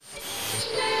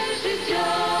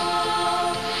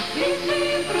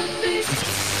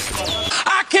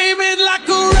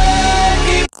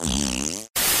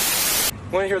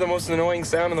hear the most annoying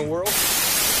sound in the world?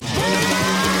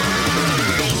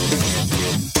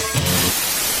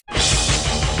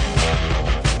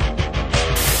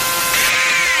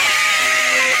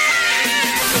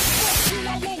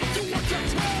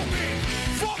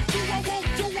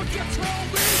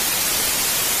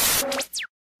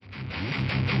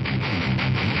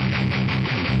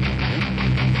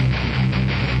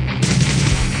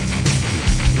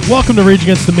 Welcome to Rage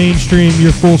Against the Mainstream,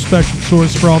 your full spectrum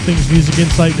source for all things music,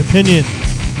 insight, and opinion.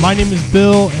 My name is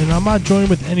Bill, and I'm not joined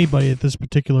with anybody at this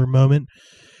particular moment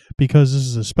because this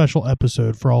is a special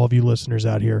episode for all of you listeners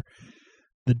out here.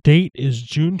 The date is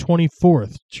June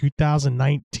 24th,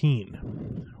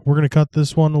 2019. We're going to cut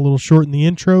this one a little short in the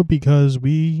intro because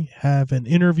we have an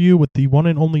interview with the one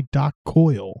and only Doc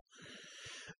Coyle,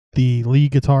 the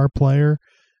lead guitar player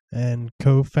and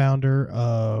co-founder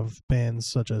of bands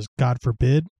such as God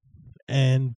Forbid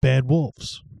and Bad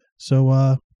Wolves.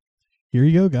 So here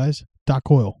you go, guys. Doc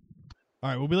Coyle. All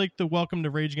right, well, we like to welcome to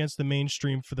Rage Against the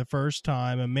Mainstream for the first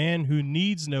time a man who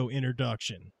needs no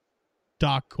introduction,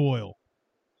 Doc Coyle.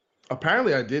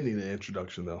 Apparently I did need an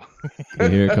introduction, though. Yeah,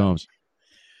 here it comes.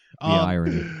 The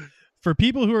irony. For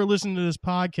people who are listening to this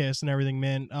podcast and everything,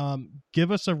 man,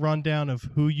 give us a rundown of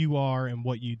who you are and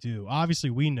what you do. Obviously,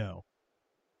 we know,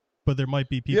 but there might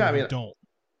be people who don't.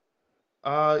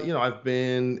 I've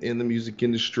been in the music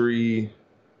industry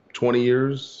 20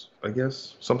 years, I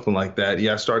guess, something like that.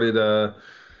 Yeah, I started a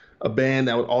band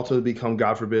that would ultimately become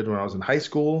God Forbid when I was in high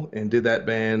school, and did that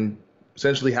band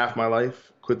essentially half my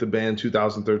life. Quit the band in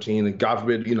 2013, and God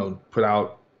Forbid, put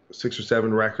out 6 or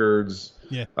 7 records.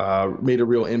 Yeah. Made a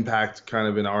real impact kind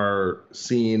of in our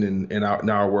scene and in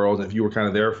our world. And if you were kind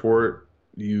of there for it,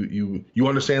 you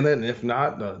understand that, and if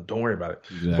not, don't worry about it.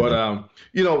 Exactly.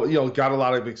 But got a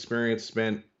lot of experience,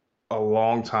 spent a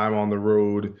long time on the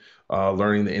road,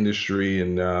 learning the industry,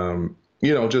 and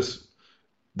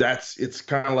it's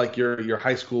kind of like your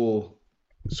high school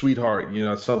sweetheart.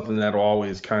 It's something that'll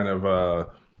always kind of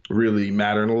really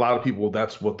matter, and a lot of people,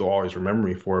 that's what they'll always remember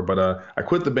me for. But I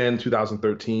quit the band in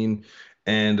 2013,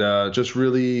 and just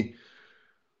really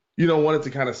wanted to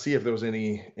kind of see if there was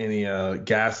any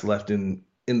gas left in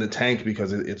the tank,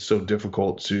 because it's so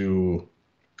difficult to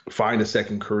find a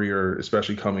second career,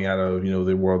 especially coming out of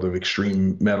the world of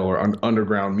extreme metal or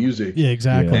underground music. Yeah,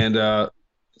 exactly. And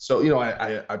so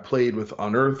I played with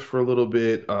Unearthed for a little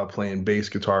bit, playing bass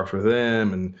guitar for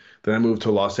them, and then I moved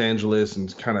to Los Angeles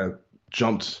and kind of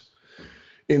jumped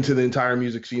into the entire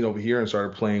music scene over here and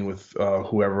started playing with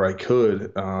whoever I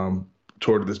could.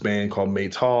 Toured this band called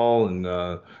Maytal, and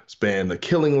this band The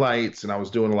Killing Lights, and I was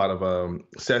doing a lot of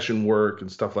session work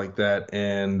and stuff like that,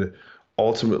 and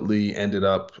ultimately ended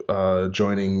up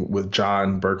joining with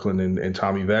John Berkland and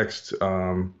Tommy Vext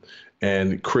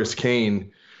and Chris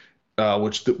Kane,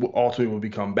 which ultimately would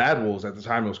become Bad Wolves. At the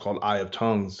time it was called Eye of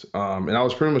Tongues, and I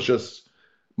was pretty much just,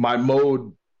 my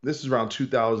mode, this is around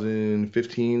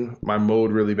 2015, my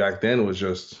mode really back then was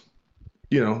just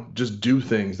do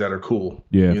things that are cool.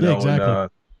 Yeah.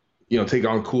 Exactly. And take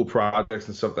on cool projects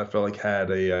and stuff that felt like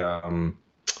had a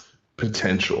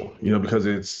potential, because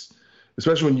it's,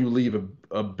 especially when you leave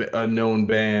a known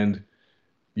band,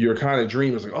 your kind of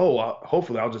dream is like,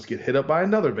 hopefully I'll just get hit up by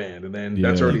another band. And then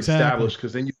that's already established,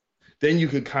 because then you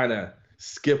could kind of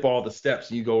skip all the steps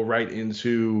and you go right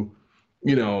into,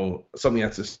 something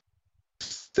that's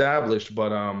established.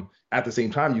 But at the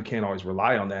same time, you can't always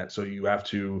rely on that. So you have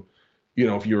to,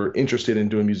 if you're interested in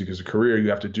doing music as a career, you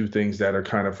have to do things that are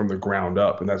kind of from the ground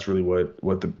up. And that's really what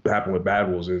happened with Bad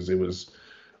Wolves. Is it was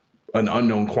an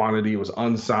unknown quantity. It was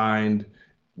unsigned.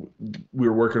 We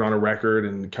were working on a record,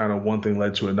 and kind of one thing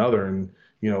led to another. And,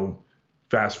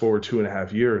 fast forward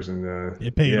 2.5 years, and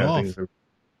it paid off.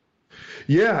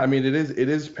 I mean, it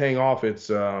is paying off. It's,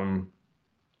 but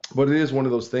it is one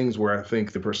of those things where I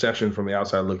think the perception from the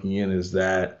outside looking in is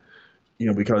that,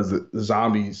 because the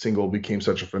Zombie single became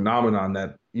such a phenomenon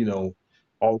that,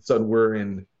 all of a sudden we're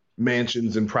in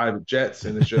mansions and private jets.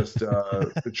 And it's just,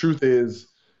 the truth is,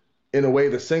 in a way,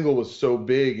 the single was so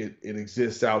big, it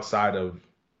exists outside of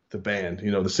the band.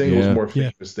 The single is more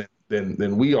famous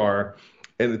than we are.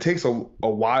 And it takes a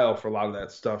while for a lot of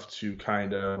that stuff to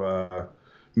kind of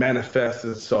manifest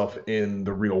itself in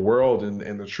the real world.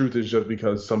 And the truth is, just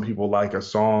because some people like a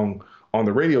song on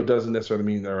the radio doesn't necessarily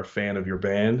mean they're a fan of your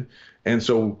band. And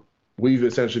so we've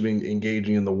essentially been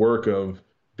engaging in the work of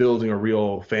building a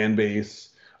real fan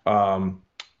base,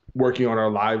 working on our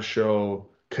live show,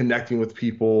 connecting with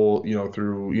people,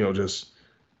 through, just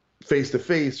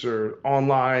face-to-face or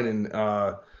online, and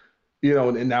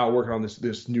and now working on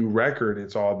this new record.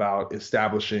 It's all about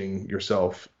establishing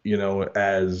yourself,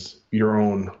 as your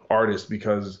own artist,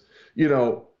 because you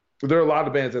know, there are a lot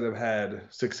of bands that have had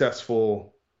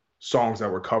successful songs that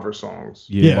were cover songs,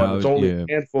 Yeah. but it's only yeah.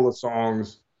 a handful of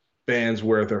bands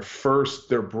where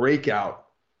their breakout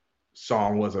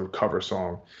song was a cover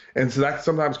song. And so that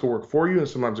sometimes can work for you and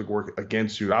sometimes it can work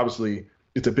against you. Obviously,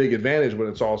 it's a big advantage, but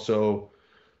it's also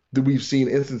that we've seen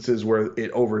instances where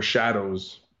it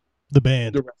overshadows The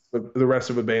band. the rest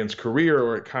of a band's career,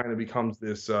 or it kind of becomes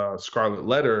this scarlet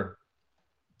letter.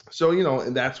 So,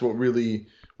 and that's what really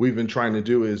we've been trying to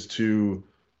do is to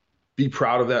be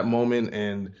proud of that moment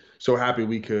and so happy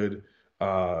we could,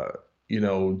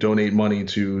 donate money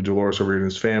to Dolores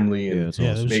O'Riordan's family Yeah, and that's Yeah,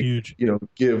 that awesome. was huge.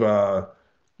 give,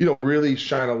 really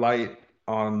shine a light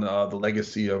on the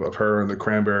legacy of her and the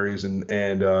Cranberries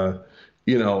because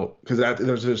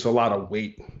there's just a lot of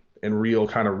weight and real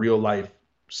life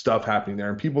stuff happening there,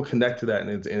 and people connect to that,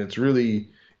 and it's really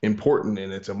important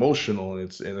and it's emotional and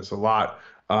it's a lot,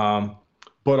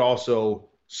 but also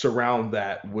surround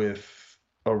that with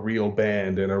a real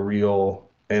band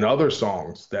and other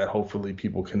songs that hopefully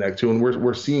people connect to, and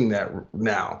we're seeing that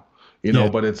now, Yeah.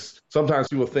 but it's sometimes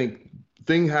people think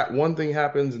one thing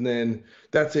happens and then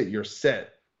that's it, you're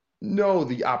set. No,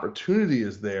 the opportunity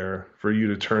is there for you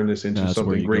to turn this into That's where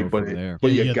something you great, go but from there.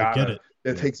 but Yeah, you you had to get gotta. it.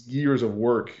 It takes years of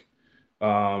work,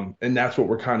 and that's what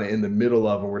we're kind of in the middle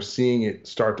of, and we're seeing it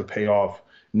start to pay off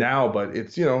now. But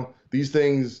it's these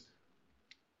things.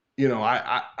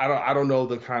 I don't know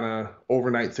the kind of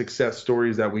overnight success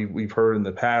stories that we've heard in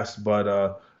the past,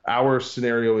 but our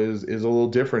scenario is a little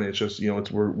different. It's just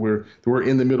we're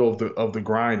in the middle of the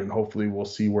grind, and hopefully we'll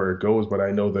see where it goes. But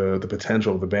I know the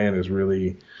potential of the band is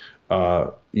really,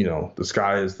 the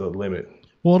sky is the limit.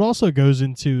 Well, it also goes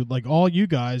into like all you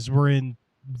guys were in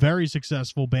very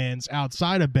successful bands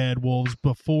outside of Bad Wolves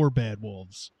before Bad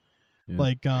Wolves. Yeah.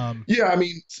 Like Yeah, I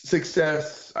mean,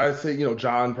 success. I say,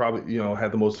 John probably,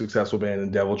 had the most successful band in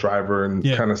Devil Driver and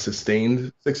Yeah. kind of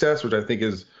sustained success, which I think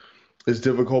is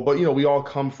difficult. But we all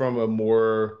come from a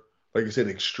more, like I said,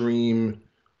 extreme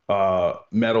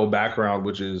metal background,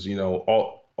 which is,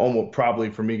 almost probably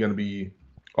for me going to be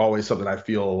always something I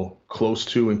feel close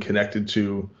to and connected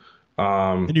to.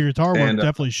 and your guitar work and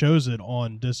definitely shows it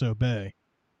on Disobey.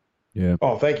 Yeah.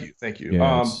 Oh, thank you.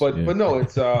 Yeah, But no,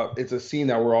 it's a scene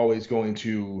that we're always going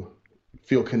to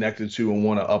feel connected to and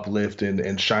want to uplift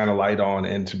and shine a light on,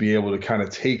 and to be able to kind of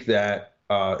take that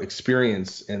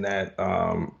experience and that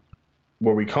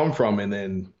where we come from, and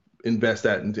then invest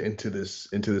that into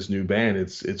this new band.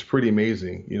 It's pretty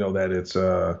amazing, that it's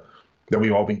that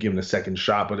we've all been given a second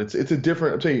shot. But it's a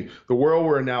different. I'm telling you, the world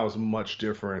we're in now is much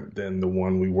different than the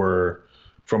one we were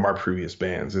from our previous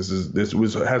bands.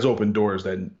 Has opened doors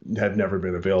that had never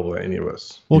been available to any of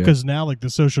us. Well, Yeah. because now like the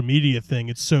social media thing,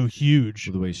 it's so huge.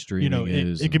 The way streaming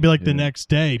is. It could be like the yeah. next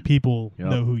day people Yep.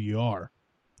 know who you are.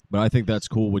 But I think that's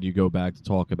cool when you go back to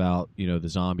talk about, the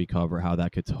zombie cover, how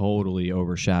that could totally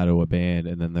overshadow a band,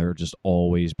 and then they're just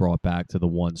always brought back to the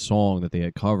one song that they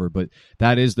had covered. But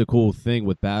that is the cool thing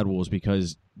with Bad Wolves,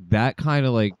 because that kind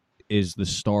of like is the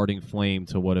starting flame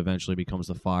to what eventually becomes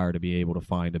the fire to be able to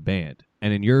find a band.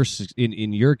 And in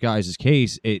your guys'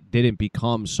 case, it didn't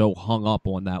become so hung up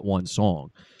on that one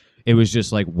song. It was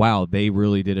just like, wow, they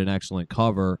really did an excellent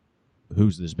cover.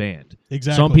 Who's this band?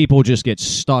 Exactly. Some people just get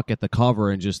stuck at the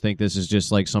cover and just think this is just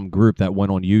like some group that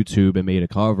went on YouTube and made a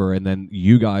cover, and then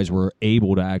you guys were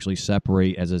able to actually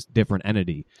separate as a different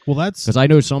entity. Well, that's Because I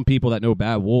know some people that know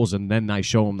Bad Wolves, and then I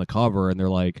show them the cover, and they're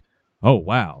like, "Oh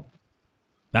wow,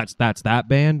 that's that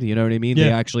band." You know what I mean? Yeah.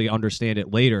 They actually understand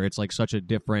it later. It's like such a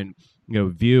different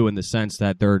view in the sense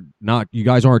that they're not. You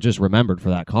guys aren't just remembered for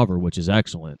that cover, which is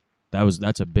excellent.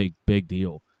 That's a big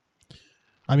deal.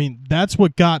 I mean, that's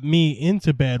what got me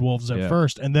into Bad Wolves at Yeah.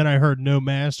 first, and then I heard No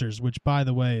Masters, which, by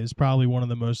the way, is probably one of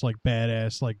the most like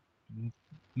badass, like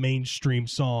mainstream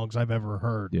songs I've ever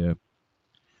heard. Yeah.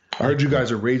 I heard you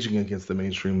guys are raging against the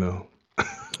mainstream though.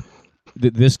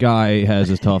 This guy has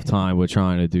a tough time with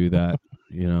trying to do that.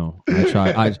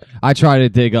 I try to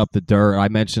dig up the dirt. I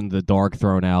mentioned the Dark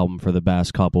Throne album for the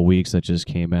past couple weeks that just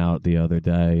came out the other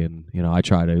day, and I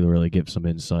try to really give some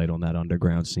insight on that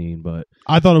underground scene. But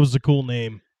I thought it was a cool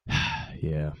name.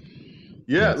 yeah,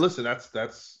 Yeah, listen, that's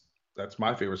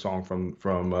my favorite song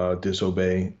from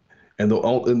Disobey, and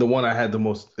the one I had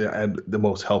the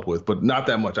most help with, but not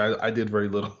that much. I did very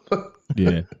little.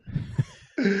 yeah,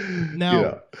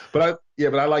 Now, but I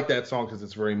like that song because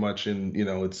it's very much in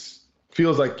it's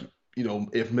feels like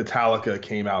if Metallica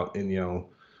came out in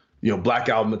Black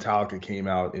Album Metallica came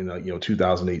out in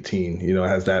 2018, it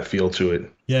has that feel to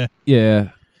it. yeah, yeah.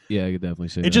 Yeah, I could definitely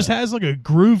say It that. just has like a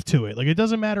groove to it. Like it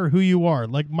doesn't matter who you are.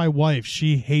 Like my wife,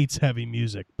 she hates heavy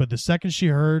music, but the second she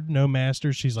heard No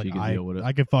Master, she's like, She can I deal with it.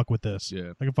 I can fuck with this.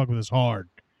 Yeah. I can fuck with this hard.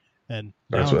 And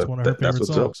now That's it's what- one of her that's favorite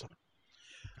what's up.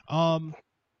 songs.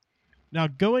 Now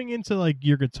going into like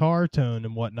your guitar tone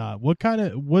and whatnot,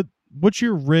 what's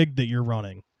your rig that you're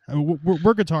running? I mean,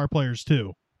 we're guitar players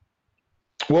too.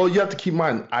 Well, you have to keep in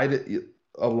mind,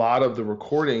 a lot of the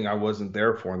recording I wasn't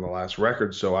there for in the last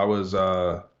record, so I was in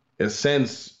a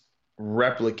sense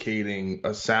replicating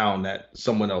a sound that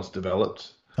someone else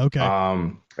developed. Okay.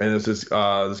 And it's this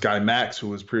guy Max, who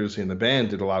was previously in the band,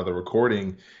 did a lot of the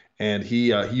recording, and he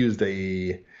used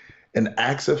an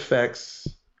Axe FX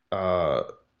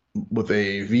with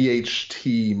a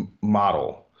VHT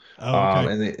model.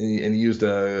 Okay. And he used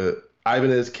a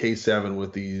Ibanez K7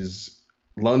 with these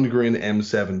Lundgren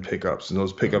M7 pickups, and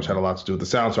those pickups had a lot to do with the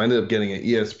sound. So I ended up getting an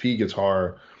ESP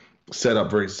guitar set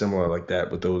up very similar like that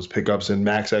with those pickups. And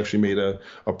Max actually made a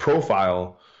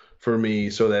profile for me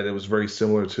so that it was very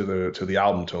similar to the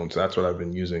album tone. So that's what I've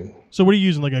been using. So what are you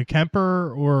using? Like a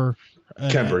Kemper or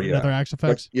Kemper, yeah. another Axe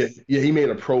FX? Yeah. He made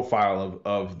a profile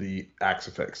of the Axe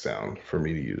FX sound for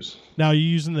me to use. Now, are you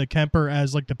using the Kemper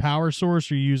as like the power source?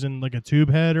 Or are you using like a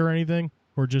tube head or anything?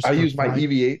 Or just I for use my fly?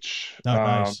 EVH. Oh,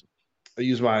 nice. I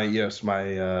use my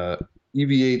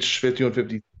EVH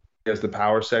 5150 as the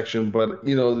power section, but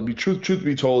to be truth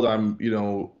be told,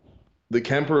 the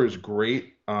Kemper is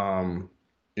great.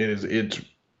 It's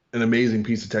an amazing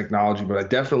piece of technology,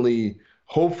 but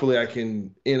hopefully I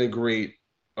can integrate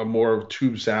a more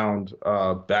tube sound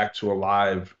back to a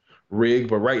live rig.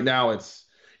 But right now it's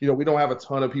we don't have a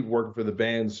ton of people working for the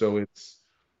band, so You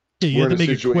we're have in to a make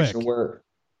it quick. situation where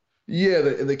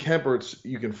the Kemper,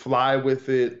 you can fly with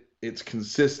it. It's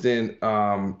consistent.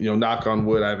 Knock on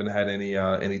wood, I haven't had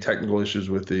any technical issues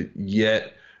with it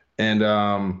yet. And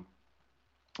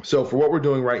so for what we're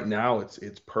doing right now,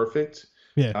 it's perfect.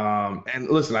 Yeah. And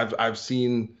listen, I've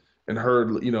seen and heard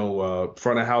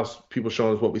front of house people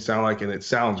showing us what we sound like, and it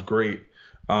sounds great.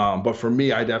 But for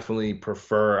me, I definitely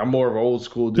prefer. I'm more of an old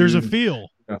school dude. There's a feel.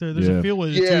 There's a feel with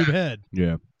a Yeah. tube head.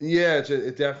 Yeah. Yeah,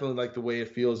 it definitely like the way it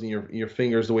feels in your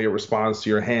fingers, the way it responds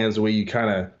to your hands, the way you kind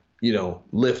of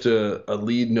lift a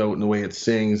lead note and the way it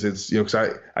sings. It's because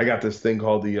I got this thing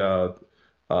called the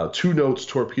 2 Notes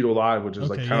Torpedo Live, which is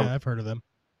like kind of I've heard of them.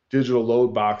 digital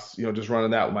load box. Just running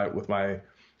that with my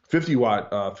 50 watt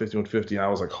 5150, and I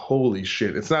was like, holy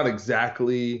shit! It's not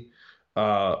exactly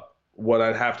what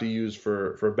I'd have to use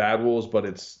for Bad Wolves, but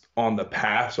it's on the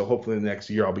path. So hopefully the next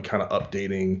year I'll be kind of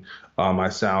updating my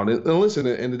sound. And listen,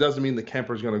 and it doesn't mean the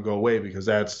Kemper is going to go away, because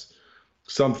that's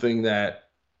something that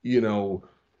you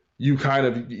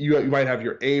might have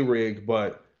your A rig,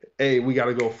 but hey, we got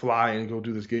to go fly and go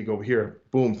do this gig over here.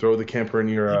 Boom, throw the Kemper in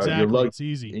your Exactly. luggage, It's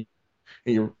easy.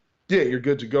 and you're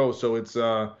good to go. So it's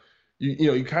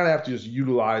you kind of have to just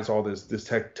utilize all this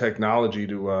technology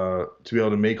to be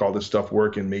able to make all this stuff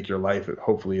work and make your life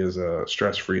hopefully as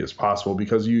stress free as possible.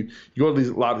 Because you go to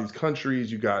a lot of these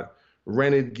countries, you got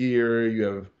rented gear, you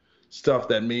have stuff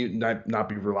that may not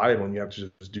be reliable, and you have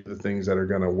to just do the things that are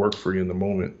going to work for you in the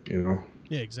moment.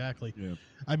 Yeah, exactly. Yeah.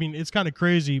 I mean, it's kind of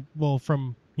crazy. Well,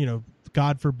 from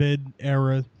God forbid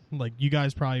era, like you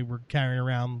guys probably were carrying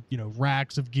around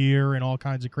racks of gear and all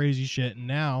kinds of crazy shit, and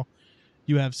now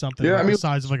you have something the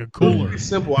size of like a cooler. It's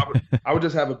simple. I would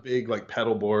just have a big like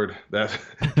pedal board that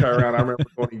carry around. I remember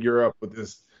going to Europe with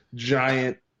this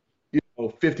giant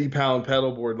 50-pound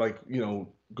pedal board, like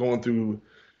going through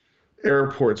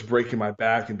airports, breaking my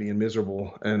back and being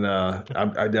miserable. And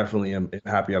I definitely am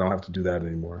happy I don't have to do that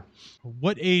anymore.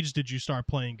 What age did you start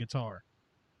playing guitar?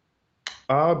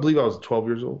 I believe I was 12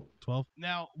 years old. 12.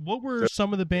 Now, what were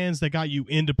some of the bands that got you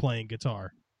into playing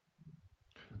guitar?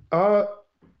 A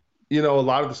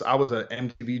lot of this, I was an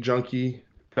MTV junkie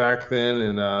back then,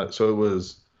 and so it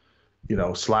was,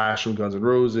 Slash from Guns N'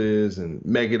 Roses and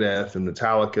Megadeth and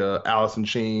Metallica, Alice in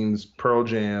Chains, Pearl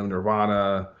Jam,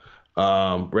 Nirvana,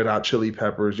 Red Hot Chili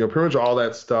Peppers, pretty much all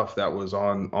that stuff that was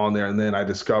on there. And then I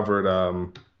discovered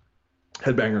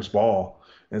Headbangers Ball,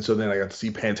 and so then I got to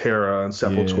see Pantera and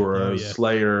Sepultura,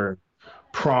 Slayer,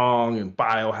 Prong, and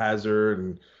Biohazard,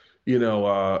 and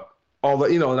all the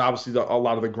and obviously a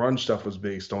lot of the grunge stuff was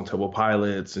big, Stone Temple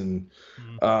Pilots, and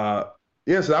so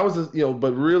that was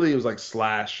but really it was like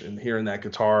Slash and hearing that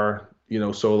guitar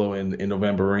solo in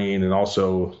November Rain, and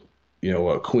also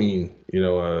Queen,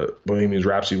 Bohemian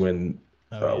Rhapsody when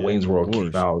Wayne's World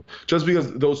came out, just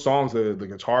because those songs, the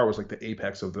guitar was like the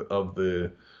apex of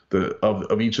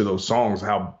each of those songs,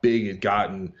 how big it got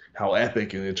and how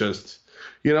epic, and it just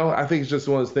I think it's just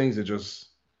one of those things that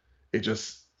it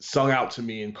just sung out to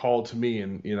me and called to me,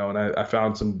 and and I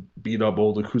found some beat up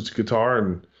old acoustic guitar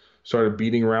and started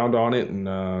beating around on it, and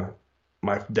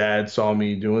my dad saw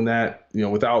me doing that,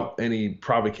 without any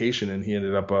provocation, and he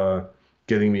ended up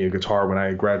getting me a guitar when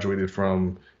I graduated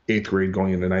from 8th grade,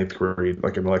 going into 9th grade,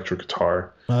 like an electric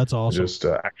guitar. That's awesome. Just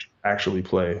actually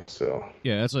play. So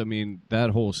Yeah, that's I mean that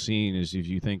whole scene is, if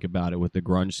you think about it, with the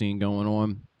grunge scene going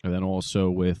on, and then also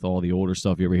with all the older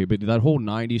stuff you ever hear, but that whole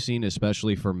 '90s scene,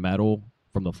 especially for metal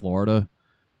from the Florida,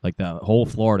 like that whole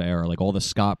Florida era, like all the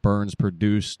Scott Burns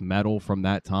produced metal from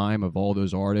that time of all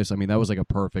those artists. I mean, that was like a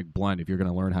perfect blend if you're going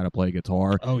to learn how to play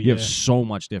guitar. Oh, You yeah. have so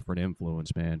much different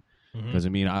influence, man. Mhm. Because I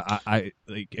mean, I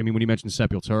mean, when you mention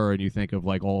Sepultura and you think of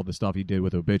like all the stuff he did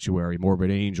with Obituary, Morbid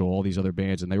Angel, all these other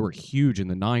bands, and they were huge in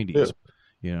the '90s.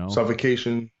 You know,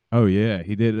 Suffocation. oh yeah,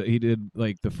 he did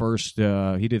like the first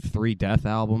he did 3 Death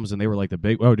albums, and they were like the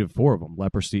big. Oh, he did 4 of them.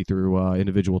 Leprosy through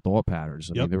Individual Thought Patterns.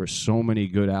 I Yep. mean, there were so many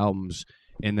good albums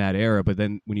in that era. But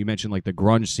then when you mentioned like the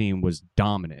grunge scene was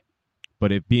dominant.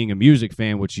 But if being a music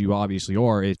fan, which you obviously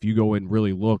are, if you go and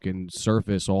really look and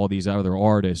surface all these other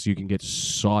artists, you can get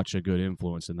such a good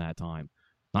influence in that time.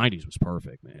 '90s was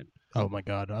perfect, man. Oh my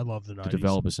God, I love the To 90s.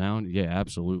 develop a sound, yeah,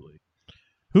 absolutely.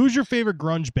 Who's your favorite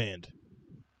grunge band?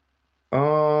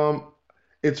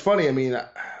 It's funny. I mean,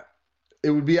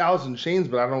 it would be Alice in Chains,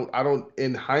 but I don't.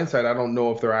 In hindsight, I don't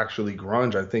know if they're actually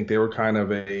grunge. I think they were kind of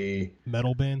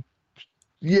Metal band?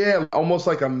 yeah, almost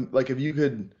like if you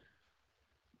could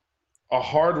a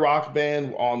hard rock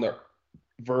band on the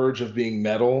verge of being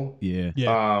metal. Yeah,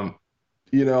 Yeah.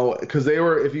 Because they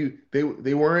were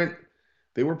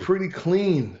pretty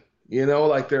clean,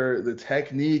 like the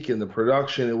technique and the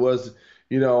production. It was,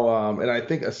 and I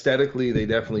think aesthetically they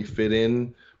definitely fit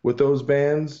in with those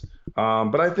bands.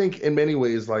 But I think in many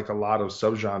ways, like a lot of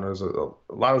subgenres,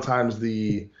 a lot of times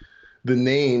the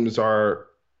names are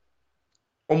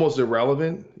almost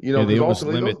irrelevant, yeah, they because almost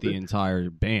ultimately limit the entire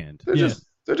band. they're Yeah.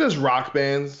 just rock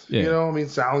bands, Yeah. I mean,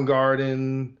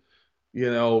 Soundgarden,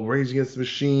 Rage Against the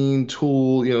Machine,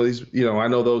 Tool, these, I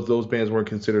know those bands weren't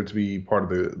considered to be part of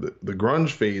the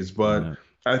grunge phase, but Yeah.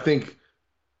 I think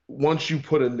once you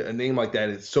put a name like that,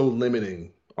 it's so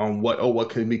limiting on what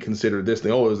can be considered this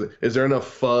thing. Oh, is there enough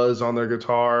fuzz on their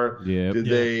guitar? Yeah. Did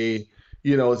Yeah. they,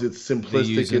 is it They use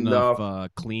simplistic enough?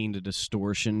 clean to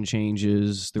distortion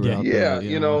changes throughout Yeah,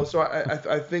 the. so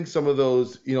I think some of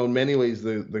those, in many ways,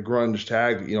 the grunge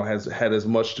tag, has had as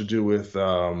much to do with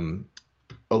a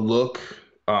look,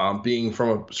 being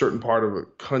from a certain part of a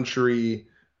country,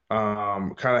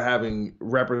 kind of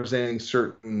representing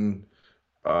certain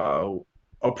uh,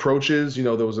 approaches.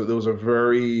 There was a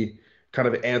very kind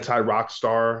of anti-rock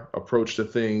star approach to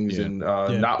things, Yeah. and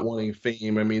Yeah. not wanting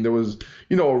fame. I mean, there was,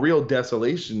 a real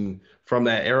desolation from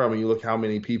that era. I mean, you look how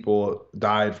many people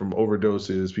died from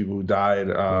overdoses, people who died,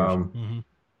 Mhm.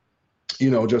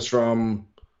 just from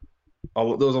there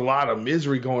was a lot of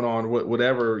misery going on,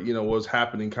 whatever, was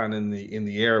happening kind of in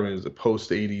the air. It was a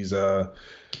post 80s,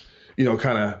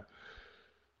 kind of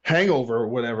hangover or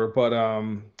whatever.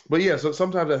 But yeah, so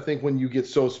sometimes I think when you get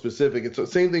so specific, it's the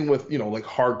same thing with, like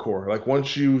hardcore. Like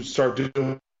once you start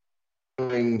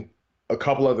doing a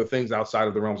couple other things outside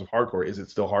of the realms of hardcore, is it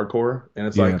still hardcore? And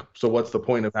it's Yeah. like, so what's the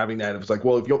point of having that? If it's like,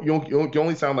 well, if you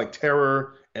only sound like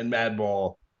Terror and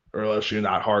Madball, or else you're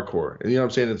not hardcore. And you know what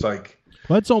I'm saying? It's like,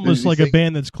 Well, that's almost you like a think-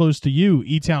 band that's close to you,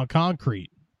 E-Town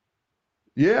Concrete.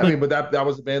 yeah, I Like- mean, but that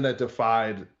was a band that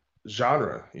defied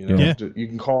genre. Yeah. You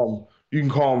can call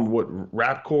them what,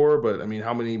 rapcore, but I mean,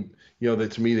 how many,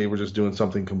 to me they were just doing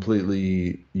something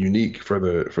completely unique for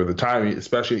the time,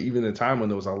 especially even the time when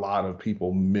there was a lot of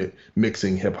people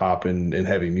mixing hip hop and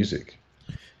heavy music.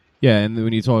 Yeah, and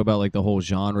when you talk about like the whole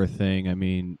genre thing, I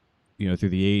mean, through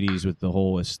the '80s with the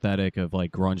whole aesthetic of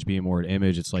like grunge being more an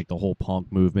image, it's like the whole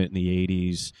punk movement in the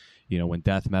 '80s. When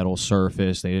death metal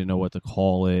surfaced, they didn't know what to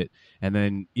call it. And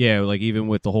then, yeah, like even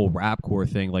with the whole rapcore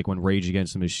thing, like when Rage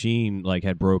Against the Machine like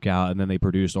had broke out, and then they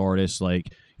produced artists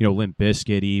like, Limp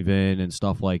Bizkit even and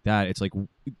stuff like that. It's like,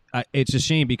 it's a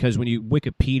shame because when you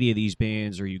Wikipedia these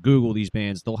bands or you Google these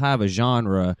bands, they'll have a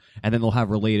genre and then they'll have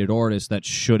related artists that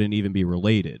shouldn't even be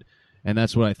related. And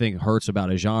that's what I think hurts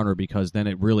about a genre, because then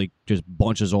it really just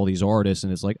bunches all these artists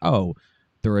and it's like, oh,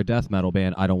 they're a death metal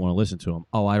band, I don't want to listen to them.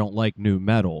 Oh, I don't like new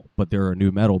metal, but they're a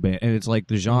new metal band. And it's like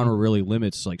the genre really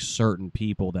limits like certain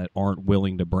people that aren't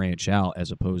willing to branch out,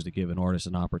 as opposed to give an artist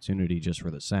an opportunity just for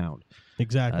the sound.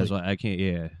 Exactly. That's why I can't,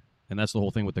 yeah. And that's the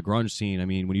whole thing with the grunge scene. I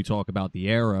mean, when you talk about the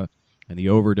era and the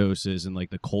overdoses and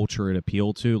like the culture it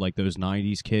appealed to, like those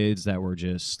 '90s kids that were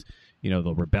just,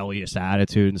 the rebellious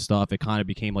attitude and stuff. It kind of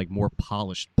became like more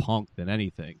polished punk than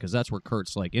anything, because that's where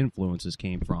Kurt's like influences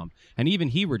came from. And even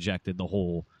he rejected the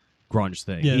whole grunge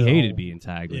thing. Yeah, he the hated whole being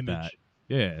tagged with image. that.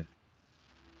 Yeah.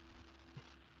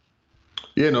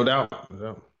 Yeah, no doubt.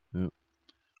 No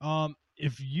doubt.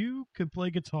 If you could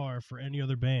play guitar for any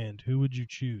other band, who would you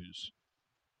choose?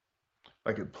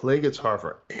 I could play guitar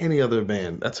for any other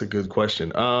band. That's a good question.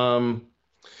 There are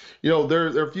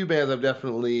a few bands I've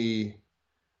definitely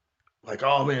like.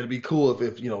 Oh man, it'd be cool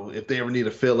if they ever need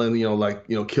a fill in.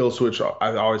 Kill Switch.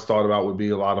 I always thought about would be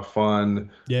a lot of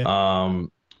fun. Yeah.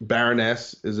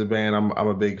 Baroness is a band I'm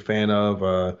a big fan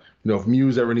of. If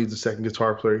Muse ever needs a second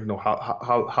guitar player,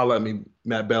 how at me,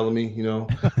 Matt Bellamy.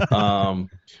 I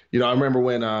remember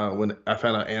when I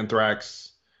found out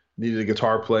Anthrax needed a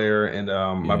guitar player, and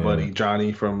my buddy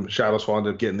Johnny from Shadows Fall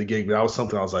ended up getting the gig. But that was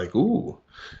something I was like, ooh,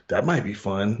 that might be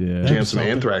fun. Yeah. Jam That's some something.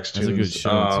 Anthrax tunes. That's a good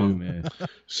show too, man.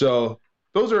 So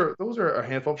those are a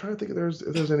handful. I'm trying to think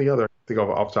if there's any other. I think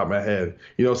off the top of my head.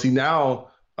 See now.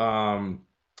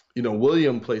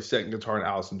 William plays second guitar in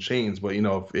Alice in Chains, but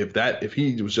if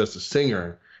he was just a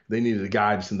singer, they needed a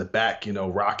guy just in the back,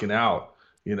 rocking out.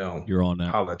 You're on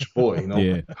that. Holla at your boy,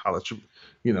 Yeah. Holla at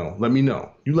let me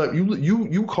know.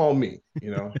 You call me,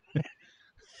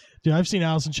 Dude, I've seen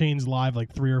Alice in Chains live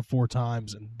like 3 or 4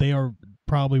 times, and they are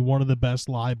probably one of the best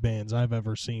live bands I've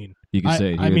ever seen. You can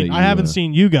say it I here mean, that I haven't you,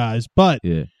 seen you guys, but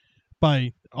Yeah.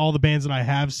 by all the bands that I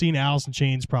have seen, Alice in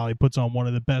Chains probably puts on one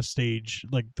of the best the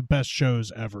best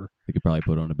shows ever. They could probably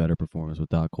put on a better performance with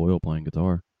Doc Coyle playing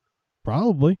guitar.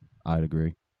 Probably. I'd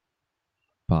agree.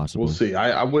 Possibly. We'll see.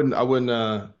 I wouldn't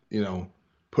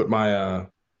put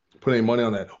any money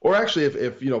on that. Or actually,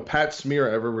 if Pat Smear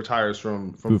ever retires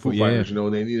from Foo Fighters,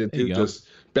 they needed to just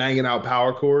banging out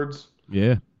power chords.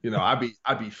 Yeah. I'd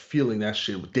be feeling that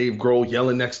shit with Dave Grohl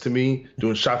yelling next to me,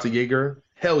 doing shots of Jaeger.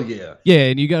 Hell yeah. Yeah,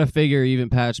 and you got to figure even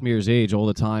Pat Smear's age, all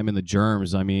the time in the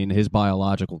germs. I mean, his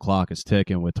biological clock is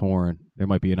ticking with Torn. There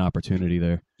might be an opportunity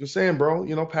there. Just saying, bro.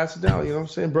 Pass it down. I'm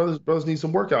saying, brothers need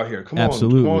some work out here.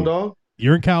 Absolutely. Come on, dog.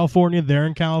 You're in California, they're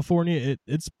in California.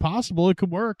 It's possible it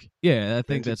could work. Yeah, I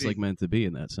think that's like meant to be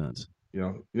in that sense.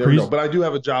 You never know. But I do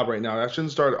have a job right now. I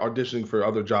shouldn't start auditioning for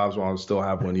other jobs while I still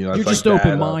have one. You're just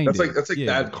open-minded. That's like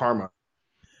bad karma.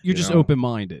 You're just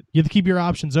open-minded. You have to keep your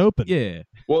options open. Yeah.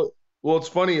 Well, it's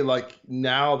funny. Like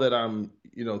now that I'm,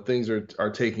 things are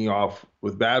taking off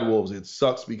with Bad Wolves. It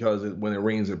sucks because when it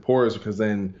rains, it pours. Because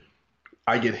then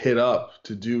I get hit up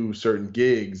to do certain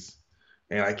gigs,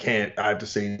 and I have to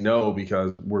say no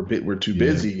because we're too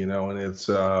busy. And it's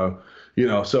so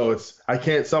I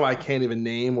can't even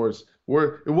name or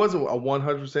it wasn't a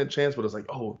 100% chance, but it's like,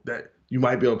 oh, that you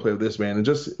might be able to play with this band, and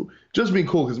just being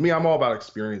cool because I'm all about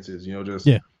experiences.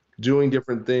 Doing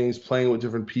different things, playing with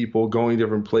different people, going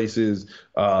different places,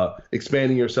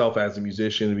 expanding yourself as a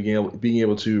musician, and being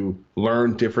able to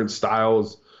learn different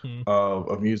styles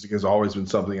of music has always been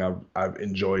something I've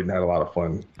enjoyed and had a lot of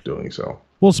fun doing. So,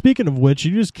 well, speaking of which,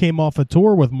 you just came off a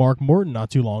tour with Mark Morton not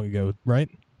too long ago, right?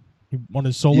 On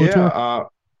his solo tour.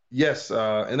 Yes,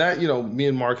 and that me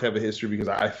and Mark have a history because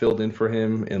I filled in for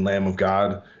him in Lamb of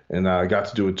God, and I got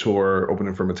to do a tour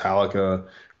opening for Metallica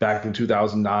back in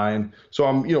 2009. So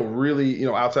I'm really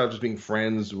outside of just being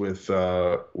friends with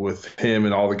him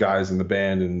and all the guys in the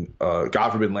band, and God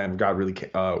forbid Lamb of God really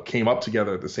came up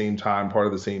together at the same time, part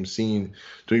of the same scene,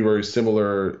 doing very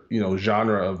similar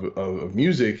genre of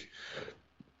music.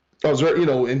 I was very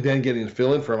and then getting to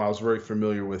fill in for him, I was very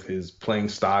familiar with his playing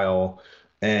style,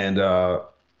 and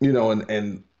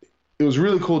and it was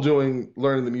really cool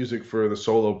learning the music for the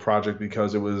solo project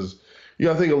because it was,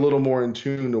 I think a little more in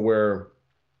tune to where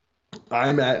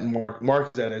I'm at and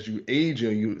Mark is at as you age.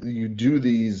 You do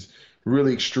these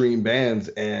really extreme bands,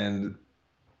 and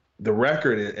the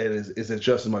record is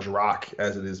just as much rock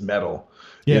as it is metal.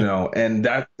 And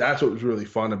that's what was really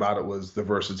fun about it was the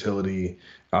versatility.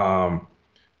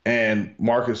 And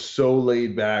Mark is so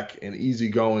laid back and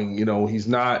easygoing. He's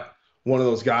not one of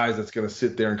those guys that's going to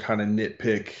sit there and kind of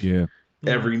nitpick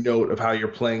every note of how you're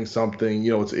playing something.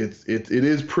 It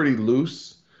is pretty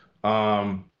loose.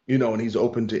 And he's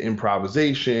open to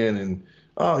improvisation and,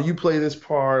 oh, you play this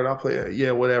part, I'll play, yeah,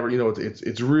 whatever.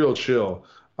 It's real chill.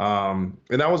 And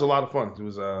that was a lot of fun. It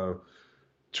was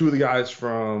 2 of the guys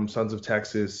from Sons of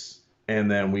Texas, and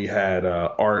then we had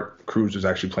Art Cruz, who's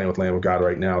actually playing with Lamb of God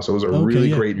right now. So it was a really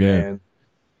great band.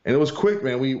 And it was quick,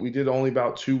 man. We did only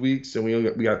about 2 weeks, and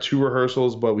we got 2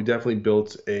 rehearsals, but we definitely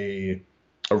built a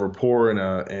a rapport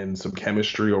and some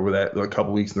chemistry over that a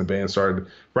couple weeks, and the band started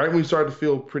right when we started to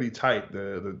feel pretty tight.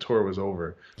 The tour was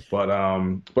over,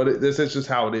 but this is just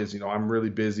how it is. I'm really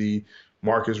busy.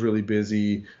 Mark is really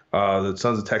busy. The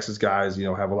Sons of Texas guys,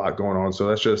 have a lot going on. So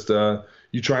that's just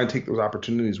you try and take those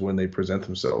opportunities when they present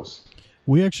themselves.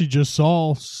 We actually just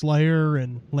saw Slayer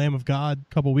and Lamb of God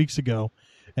a couple weeks ago,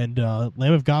 and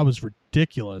Lamb of God was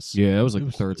ridiculous. Yeah, that was like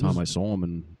the third time I saw him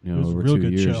in it was a over real 2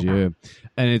 good years. show. Yeah,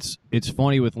 and it's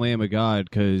funny with Lamb of God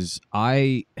because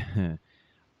I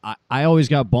always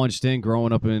got bunched in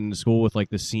growing up in school with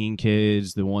like the scene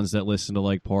kids, the ones that listen to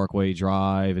like Parkway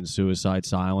Drive and Suicide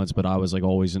Silence, but I was like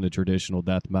always into traditional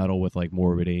death metal with like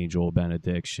Morbid Angel,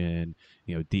 Benediction,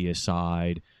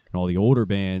 Deicide, and all the older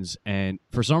bands. And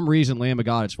for some reason, Lamb of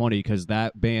God, it's funny because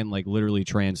that band like literally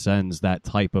transcends that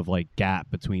type of like gap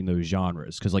between those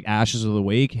genres. Because like Ashes of the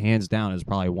Wake, hands down, is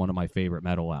probably one of my favorite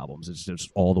metal albums. It's just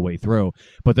all the way through.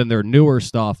 But then their newer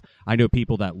stuff, I know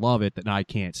people that love it, that I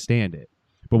can't stand it.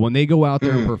 But when they go out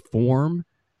there and perform,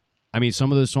 I mean,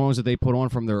 some of the songs that they put on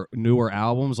from their newer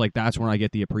albums, like that's when I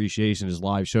get the appreciation is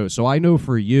live shows. So I know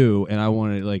for you, and I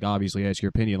want to like obviously ask your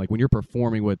opinion, like when you're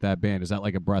performing with that band, is that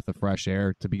like a breath of fresh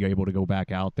air to be able to go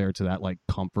back out there to that like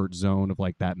comfort zone of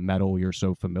like that metal you're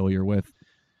so familiar with?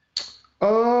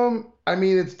 I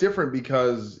mean, it's different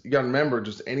because you got to remember,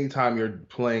 just anytime you're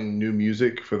playing new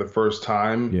music for the first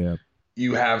time, Yeah.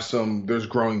 you have there's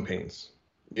growing pains,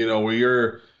 where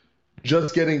you're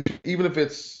just getting, even if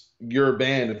it's your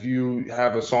band, if you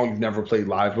have a song you've never played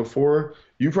live before,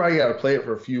 you probably got to play it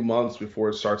for a few months before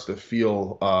it starts to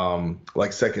feel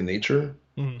like second nature.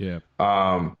 Yeah.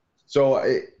 So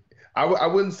I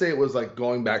wouldn't say it was like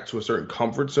going back to a certain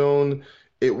comfort zone.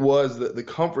 It was the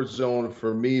comfort zone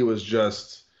for me was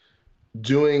just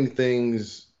doing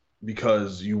things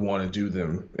because you want to do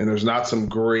them, and there's not some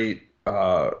great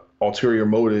ulterior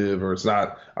motive, or it's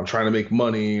not I'm trying to make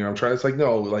money, or it's like,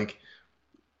 no, like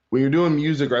when you're doing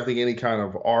music, or I think any kind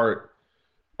of art,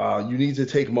 you need to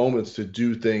take moments to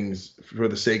do things for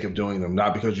the sake of doing them,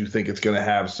 not because you think it's going to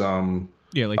have some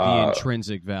like the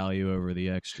intrinsic value over the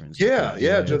extrinsic.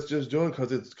 Yeah, just doing it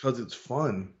because it's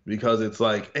fun, because it's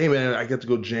like, hey man, I get to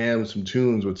go jam some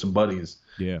tunes with some buddies.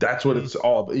 Yeah, that's what it's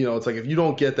all. It's like if you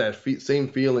don't get that same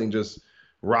feeling just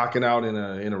rocking out in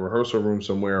a rehearsal room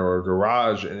somewhere or a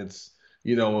garage, and it's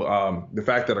the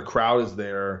fact that a crowd is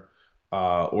there,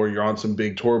 or you're on some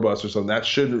big tour bus or something, that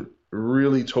shouldn't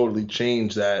really totally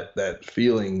change that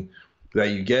feeling that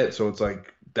you get. So it's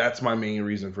like, that's my main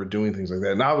reason for doing things like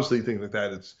that. And obviously things like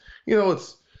that, it's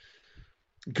it's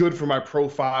good for my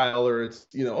profile, or it's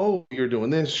oh, you're doing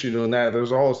this, you're doing that.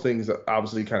 There's all those things that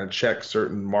obviously kind of check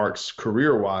certain marks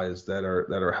career wise that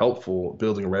are helpful,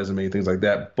 building a resume, things like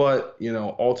that. But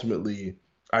ultimately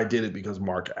I did it because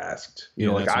Mark asked.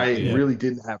 Really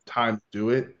didn't have time to do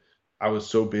it. I was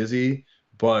so busy,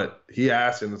 but he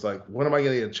asked, and it's like, when am I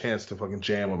going to get a chance to fucking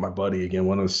jam with my buddy again?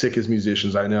 One of the sickest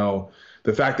musicians I know.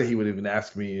 The fact that he would even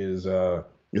ask me is a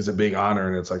big honor,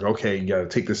 and it's like, okay, you got to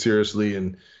take this seriously,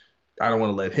 and I don't want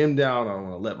to let him down. I don't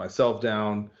want to let myself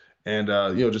down, and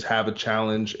just have a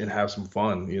challenge and have some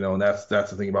fun, and that's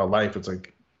the thing about life. It's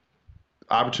like,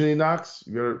 opportunity knocks,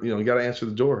 you got to answer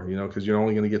the door, because you're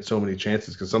only going to get so many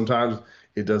chances, because sometimes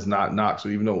it does not knock. So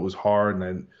even though it was hard and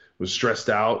I was stressed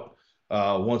out,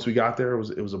 once we got there,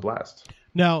 it was a blast.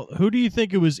 Now, who do you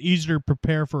think it was easier to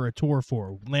prepare for a tour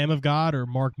for, Lamb of God or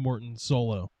Mark Morton's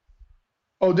solo?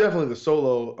 Oh, definitely the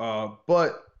solo.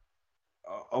 But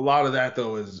a lot of that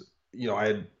though is, I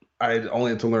had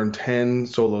only had to learn 10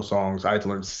 solo songs. I had to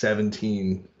learn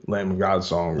 17 Lamb of God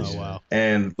songs. Oh, wow.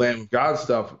 And Lamb of God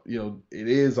stuff, it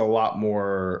is a lot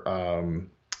more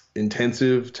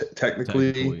intensive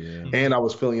technically. Yeah. And I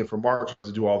was filling in for Mark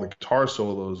to do all the guitar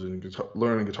solos, and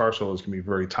learning guitar solos can be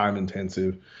very time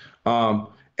intensive.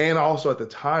 And also at the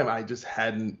time, I just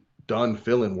hadn't done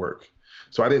fill-in work,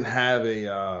 so I didn't have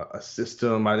a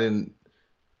system. I didn't,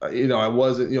 I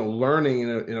wasn't, learning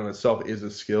in of itself is a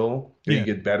skill. And you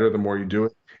get better the more you do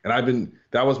it. And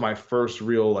that was my first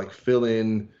real like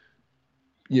fill-in,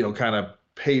 kind of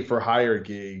pay for hire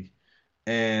gig.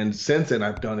 And since then,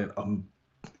 I've done it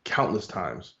countless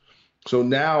times. So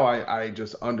now I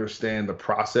just understand the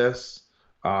process.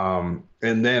 And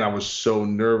then I was so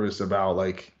nervous about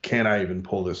like, can I even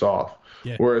pull this off?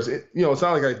 Yeah. Whereas it's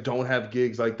not like I don't have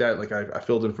gigs like that. Like I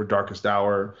filled in for Darkest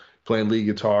Hour, playing lead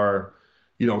guitar,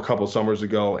 a couple summers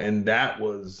ago, and that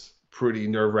was pretty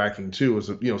nerve wracking too.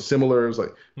 It was similar. It was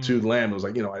like to Lamb. It was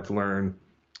like I had to learn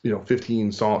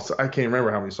 15 songs. I can't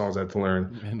remember how many songs I had to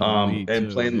learn.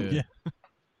 And playing.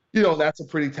 Yeah. That's a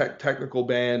pretty technical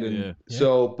band. And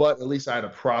so, but at least I had a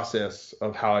process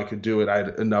of how I could do it. I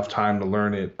had enough time to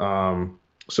learn it.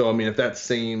 So I mean, if that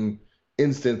same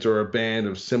instance or a band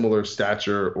of similar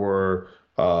stature or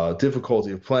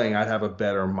difficulty of playing, I'd have a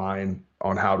better mind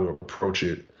on how to approach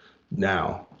it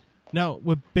now. Now,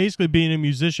 with basically being a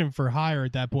musician for hire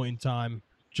at that point in time,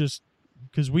 just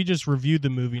because we just reviewed the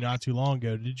movie not too long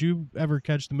ago, did you ever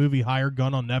catch the movie Hired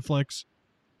Gun on Netflix?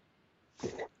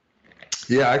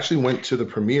 Yeah, I actually went to the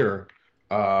premiere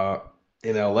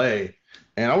in LA,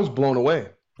 and I was blown away.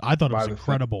 I thought it was By the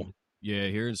incredible. Yeah,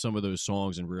 hearing some of those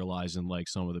songs and realizing like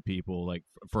some of the people, like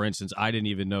for instance, I didn't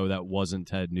even know that wasn't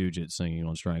Ted Nugent singing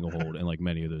on Stranglehold, and like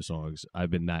many of those songs,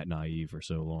 I've been that naive for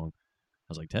so long. I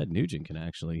was like, Ted Nugent can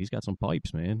he's got some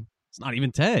pipes, man. It's not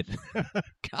even Ted.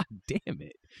 God damn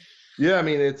it. Yeah, I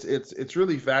mean it's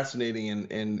really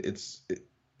fascinating, and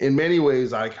in many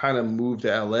ways I kind of moved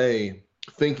to LA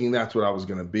thinking that's what I was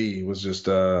going to be. It was just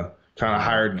kind of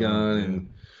hired gun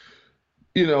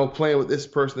and playing with this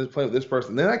person, playing with this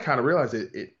person. Then I kind of realized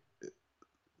it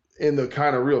in the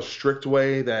kind of real strict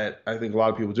way that I think a lot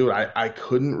of people do it. I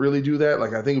couldn't really do that.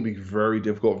 Like I think it'd be very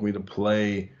difficult for me to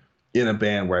play in a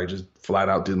band where I just flat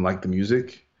out didn't like the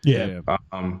music. Yeah.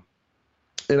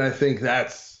 And I think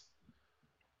that's,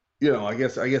 I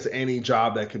guess any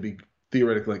job that could be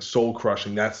theoretically like soul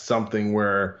crushing, that's something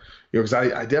where, because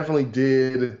I definitely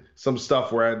did some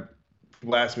stuff where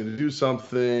people ask me to do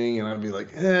something and I'd be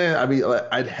like,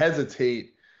 I'd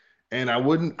hesitate and I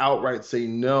wouldn't outright say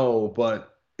no, but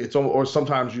or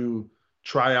sometimes you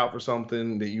try out for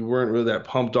something that you weren't really that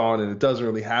pumped on and it doesn't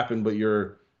really happen, but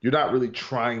you're not really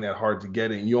trying that hard to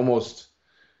get it. You almost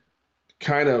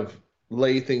kind of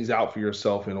lay things out for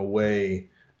yourself in a way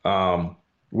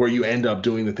where you end up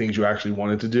doing the things you actually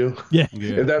wanted to do. Yeah.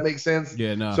 If that makes sense.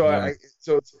 Yeah, no. So yeah.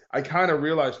 I kind of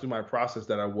realized through my process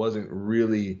that I wasn't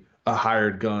really a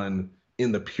hired gun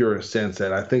in the purest sense,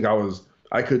 that I think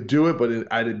I could do it,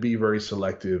 but I'd be very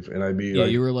selective and I'd be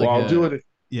you were like, well, I'll do it.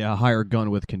 Yeah, a hired gun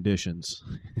with conditions.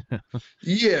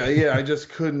 Yeah, I just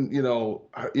couldn't,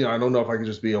 I don't know if I could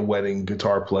just be a wedding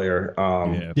guitar player.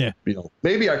 Yeah.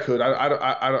 Maybe I could. I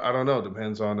don't know.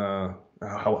 Depends on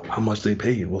how much they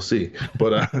paid. We'll see.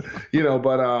 But I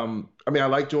mean, I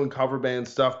like doing cover band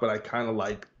stuff, but I kind of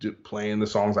like playing the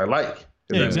songs I like.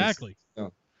 Yeah, exactly.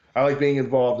 I like being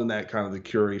involved in that kind of the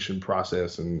curation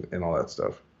process and all that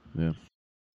stuff. Yeah.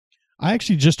 I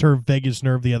actually just heard Vegas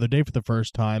Nerve the other day for the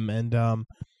first time, and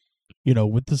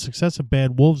with the success of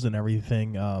Bad Wolves and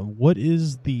everything, what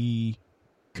is the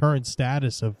current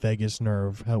status of Vegas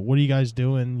Nerve? What are you guys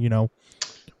doing?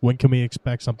 When can we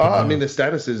expect something? I mean, the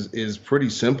status is pretty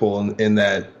simple in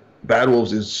that Bad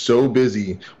Wolves is so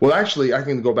busy. Well, actually, I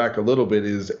can go back a little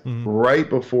bit. Right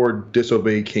before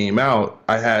Disobey came out,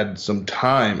 I had some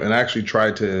time and actually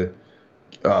tried to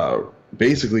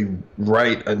basically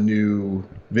write a new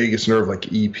Vegas Nerve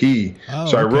EP.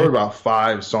 So I wrote about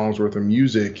 5 songs worth of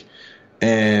music,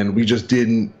 and it just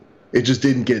didn't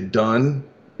get done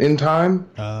in time.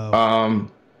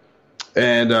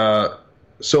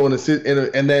 So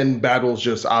and then Bad Wolves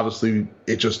just obviously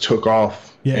it just took off.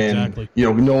 Yeah, and, exactly.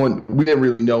 we didn't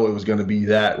really know it was going to be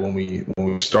that when we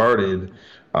started.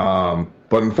 But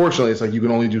unfortunately, it's like you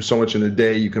can only do so much in a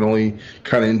day. You can only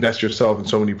kind of invest yourself in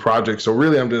so many projects. So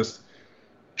really, I'm just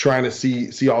trying to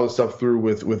see all this stuff through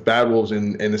with Bad Wolves,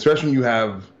 and especially when you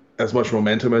have as much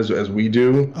momentum as we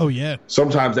do. Oh yeah.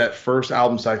 Sometimes that first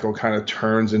album cycle kind of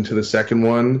turns into the second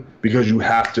one because you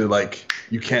have to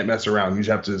you can't mess around. You just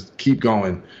have to keep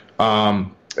going.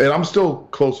 And I'm still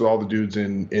close with all the dudes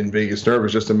in Vegas Nerve.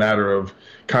 It's just a matter of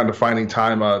kind of finding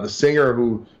time. The singer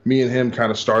who me and him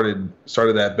kind of started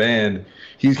that band,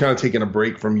 he's kind of taking a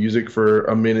break from music for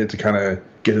a minute to kind of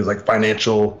get his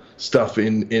financial stuff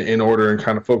in order and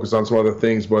kind of focus on some other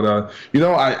things. But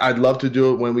I'd love to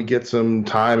do it when we get some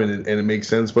time and it makes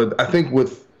sense. But I think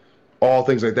with all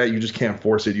things like that, you just can't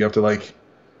force it. You have to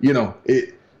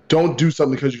don't do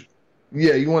something because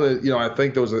you want to, I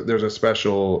think there's a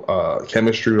special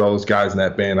chemistry with all those guys in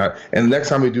that band. And the next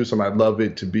time we do something, I'd love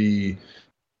it to be,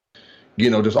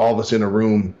 just all of us in a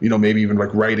room, maybe even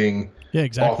writing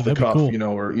off the cuff, cool.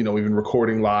 Or, even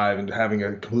recording live and having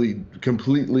a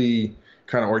completely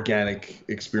kind of organic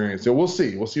experience. So we'll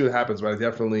see what happens. But I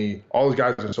definitely, all those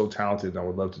guys are so talented. And I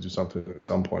would love to do something at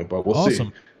some point, but we'll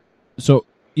see. So,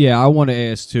 yeah, I want to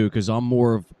ask too, because I'm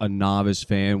more of a novice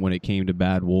fan when it came to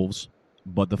Bad Wolves.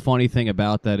 But the funny thing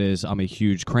about that is I'm a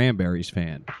huge Cranberries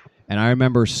fan. And I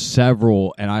remember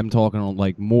several, and I'm talking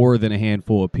more than a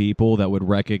handful of people that would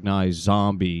recognize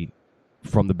Zombie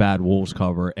from the Bad Wolves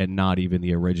cover and not even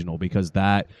the original, because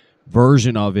that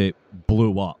version of it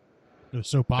blew up. It was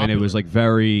so popular. And it was like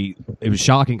it was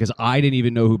shocking because I didn't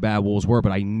even know who Bad Wolves were,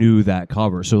 but I knew that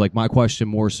cover. So like my question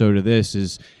more so to this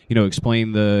is,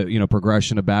 explain the,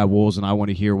 progression of Bad Wolves, and I want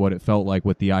to hear what it felt like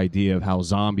with the idea of how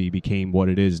Zombie became what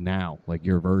it is now, like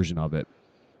your version of it.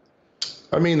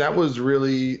 I mean, it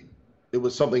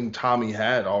was something Tommy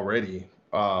had already.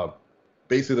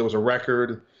 Basically, there was a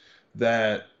record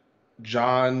that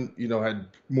John, had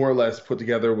more or less put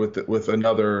together with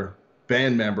another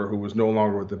band member who was no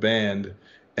longer with the band,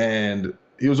 and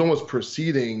he was almost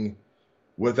proceeding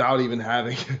without even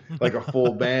having like a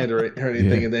full band or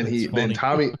anything. Yeah,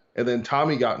 and then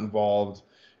Tommy got involved,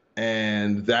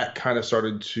 and that kind of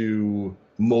started to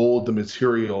mold the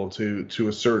material to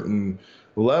a certain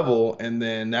level. And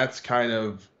then that's kind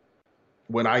of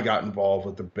when I got involved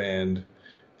with the band,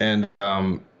 and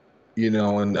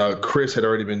Chris had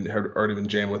already been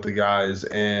jamming with the guys,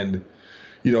 and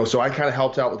so I kind of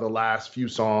helped out with the last few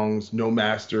songs, No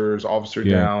Masters, Officer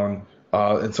Down,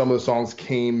 and some of the songs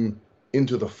came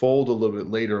into the fold a little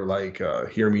bit later, like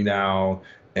Hear Me Now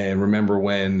and Remember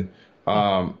When.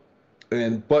 But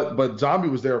Zombie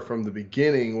was there from the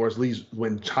beginning, or at least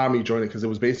when Tommy joined it, because it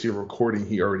was basically a recording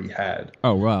he already had.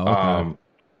 Oh, wow.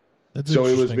 Okay. So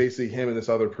it was basically him and this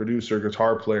other producer,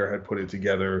 guitar player, had put it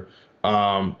together.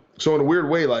 So in a weird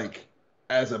way, like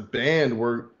as a band,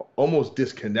 we're almost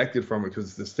disconnected from it because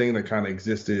it's this thing that kind of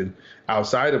existed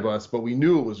outside of us, but we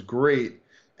knew it was great.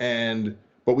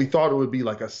 But we thought it would be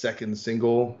like a second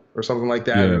single or something like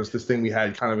that. Yeah. It was this thing we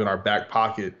had kind of in our back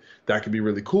pocket that could be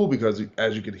really cool because,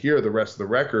 as you could hear, the rest of the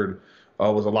record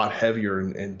was a lot heavier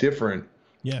and different.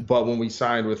 Yeah. But when we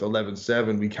signed with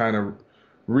 11-7, we kind of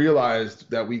realized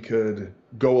that we could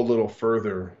go a little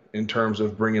further in terms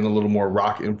of bringing a little more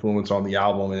rock influence on the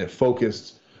album, and it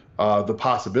focused the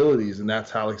possibilities. And that's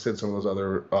how, like I said, some of those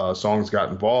other songs got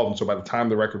involved. And so by the time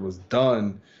the record was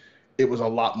done, it was a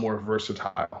lot more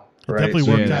versatile. Right? Definitely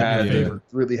so worked you out in had your favor.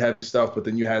 really heavy stuff, but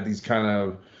then you had these kind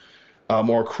of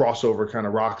more crossover kind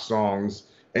of rock songs.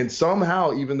 And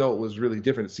somehow, even though it was really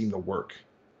different, it seemed to work.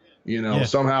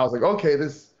 Somehow it's like, okay,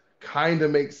 this kind of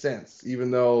makes sense,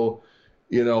 even though,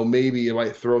 maybe it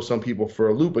might throw some people for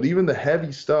a loop. But even the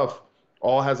heavy stuff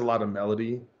all has a lot of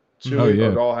melody to it. Yeah.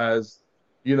 It all has,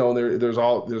 there's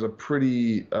a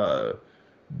pretty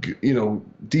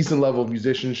decent level of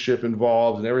musicianship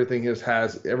involved, and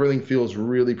everything feels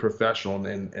really professional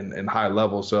and high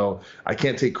level. So I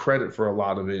can't take credit for a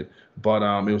lot of it, but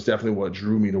it was definitely what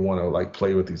drew me to want to like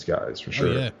play with these guys for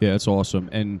sure. Yeah, that's awesome.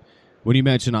 And when you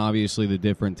mention obviously the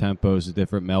different tempos, the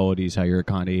different melodies, how you're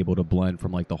kind of able to blend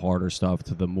from like the harder stuff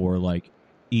to the more like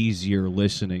easier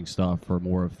listening stuff for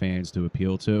more of fans to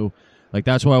appeal to, like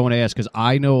that's what I want to ask, because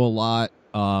I know a lot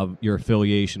of your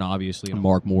affiliation, obviously, and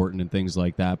Mark Morton and things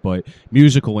like that, but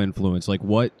musical influence, like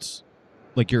what's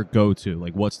like your go-to?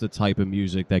 Like what's the type of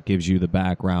music that gives you the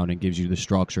background and gives you the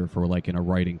structure for like in a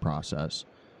writing process?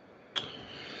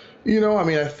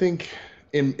 I think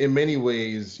in many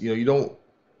ways,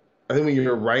 I think when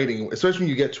you're writing, especially when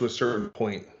you get to a certain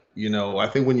point, I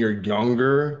think when you're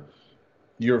younger,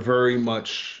 you're very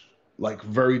much like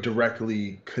very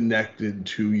directly connected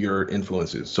to your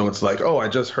influences. So it's like, oh, I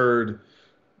just heard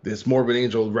this Morbid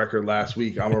Angel record last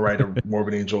week. I'm gonna write a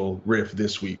Morbid Angel riff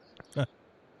this week.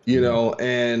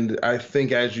 And I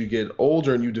think as you get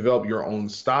older and you develop your own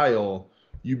style,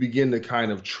 you begin to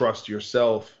kind of trust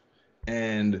yourself.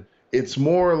 And it's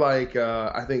more like,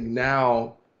 I think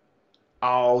now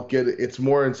I'll get it. It's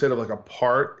more, instead of like a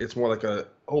part, it's more like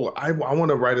I want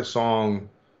to write a song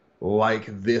like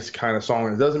this kind of song.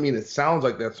 And it doesn't mean it sounds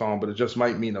like that song, but it just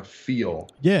might mean a feel.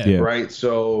 Yeah. Right.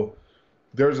 So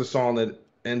there's a song that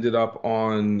ended up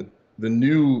on the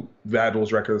new Bad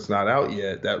Wolves record that's not out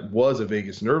yet that was a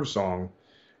Vegas Nerve song.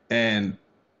 And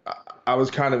I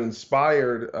was kind of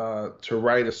inspired to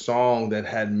write a song that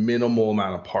had minimal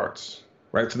amount of parts.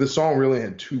 Right. So this song really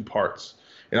had 2 parts.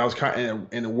 And I was and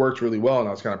it worked really well, and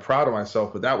I was kind of proud of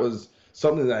myself. But that was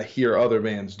something that I hear other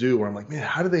bands do, where I'm like, man,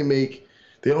 how do they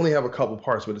only have a couple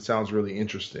parts, but it sounds really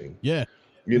interesting. Yeah.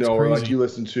 Or like you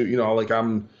listen to, like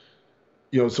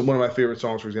so one of my favorite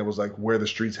songs, for example, is like Where the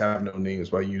Streets Have No Names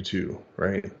by U2,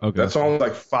 right? Okay. That song was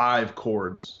like 5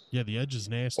 chords. Yeah, the edge is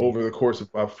nasty. Over the course of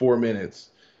about 4 minutes.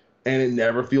 And it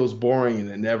never feels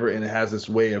boring, and it has this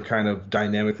way of kind of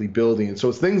dynamically building. And so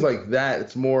it's things like that.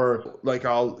 It's more like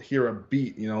I'll hear a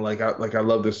beat, like I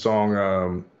love this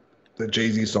song, the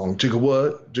Jay-Z song, Jigga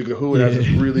What, Jigga Who. It has this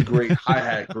really great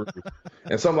hi-hat groove,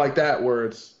 and something like that where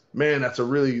it's, man, that's a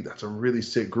really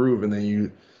sick groove. And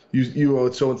then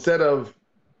you so instead of,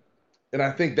 and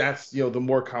I think that's, the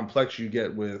more complex you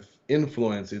get with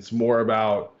influence, it's more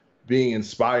about being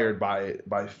inspired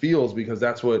by feels, because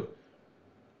that's what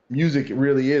music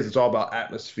really is. It's all about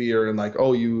atmosphere and like,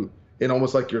 and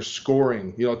almost like you're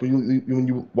scoring. You know, like when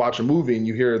you watch a movie and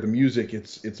you hear the music,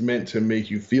 it's meant to make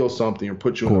you feel something or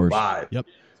put you in a vibe. Yep.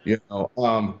 You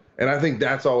know, and I think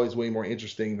that's always way more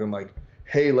interesting than like,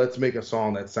 hey, let's make a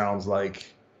song that sounds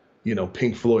like, you know,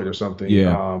 Pink Floyd or something.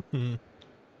 Yeah.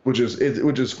 Which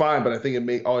is fine, but I think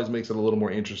it always makes it a little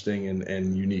more interesting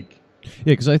and unique.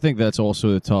 Yeah, because I think that's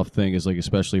also the tough thing is like,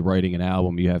 especially writing an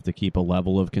album, you have to keep a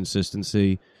level of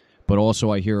consistency. But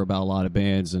also I hear about a lot of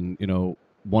bands, and, you know,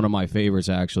 one of my favorites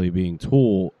actually being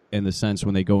Tool, in the sense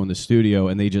when they go in the studio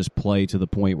and they just play to the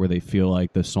point where they feel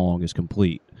like the song is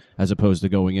complete, as opposed to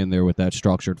going in there with that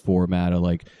structured format of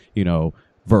like, you know,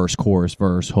 verse,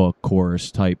 hook,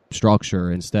 chorus type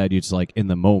structure. Instead, it's like in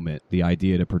the moment, the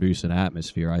idea to produce an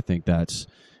atmosphere. I think that's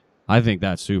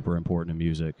super important in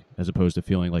music, as opposed to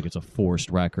feeling like it's a forced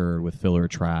record with filler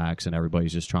tracks and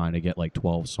everybody's just trying to get like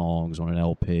 12 songs on an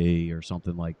LP or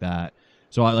something like that.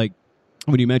 So I like,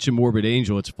 when you mention Morbid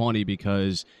Angel, it's funny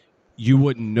because you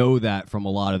wouldn't know that from a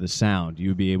lot of the sound.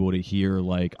 You'd be able to hear,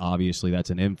 like, obviously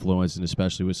that's an influence, and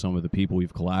especially with some of the people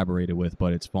we've collaborated with,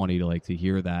 but it's funny to like to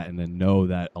hear that and then know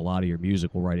that a lot of your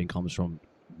musical writing comes from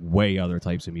way other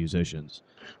types of musicians.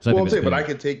 So well, I'm saying, but I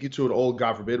can take you to an old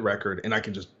God Forbid record and I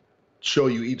can just show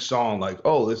you each song like,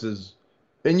 oh, this is,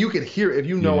 and you can hear, if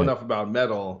you know enough about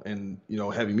metal and, you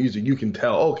know, heavy music, you can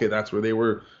tell, okay, that's where they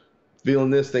were feeling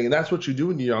this thing. And that's what you do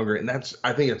when you're younger. And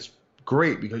I think it's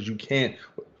great because you can't,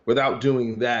 without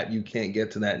doing that, you can't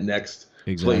get to that next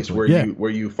place where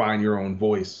you find your own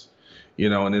voice, you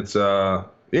know. And it's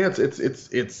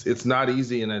it's not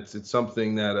easy, and it's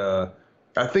something that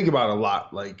I think about a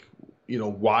lot. Like, you know,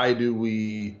 why do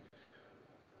we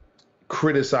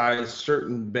criticize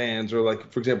certain bands? Or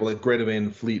like, for example, like Greta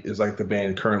Van Fleet is like the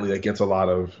band currently that gets a lot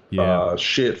of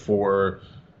shit for,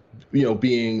 you know,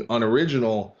 being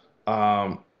unoriginal.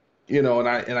 You know,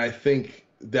 and I think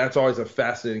that's always a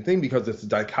fascinating thing because it's a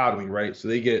dichotomy, right? So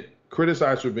they get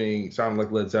criticized for sounding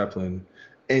like Led Zeppelin,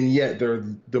 and yet they're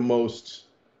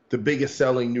the biggest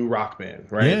selling new rock band,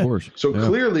 right? Yeah, of course. So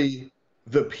clearly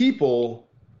the people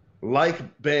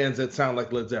like bands that sound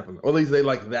like Led Zeppelin, or at least they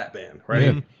like that band,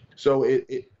 right? Yeah. So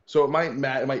it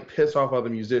might piss off other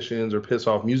musicians or piss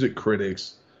off music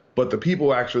critics, but the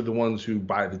people are actually the ones who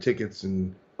buy the tickets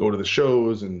and go to the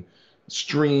shows and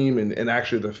stream and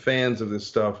actually the fans of this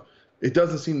stuff. It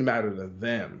doesn't seem to matter to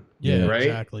them. Yeah, right?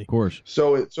 Exactly. Of course.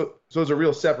 So there's a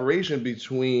real separation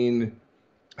between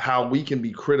how we can be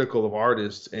critical of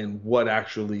artists and what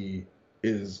actually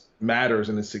matters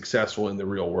and is successful in the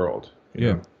real world.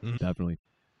 Yeah, definitely.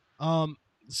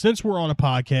 Since we're on a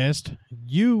podcast,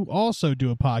 you also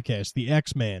do a podcast, The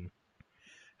X-Man.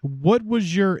 What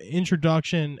was your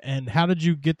introduction and how did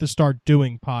you get to start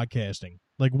doing podcasting?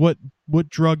 Like what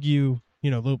drug you,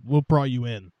 what brought you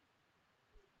in?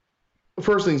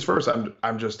 First things first,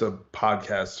 I'm just a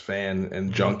podcast fan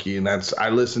and junkie, and I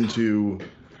listen to,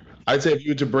 I'd say if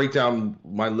you were to break down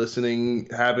my listening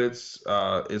habits,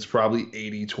 it's probably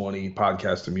 80-20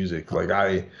 podcast to music. Like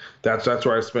that's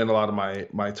where I spend a lot of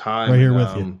my time. Right here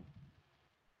with you.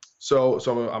 So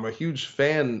I'm a huge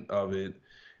fan of it.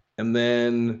 And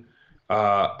then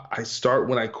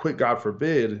when I quit God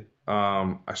Forbid,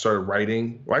 I started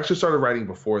writing. Well, I actually started writing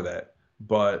before that,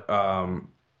 but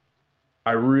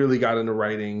I really got into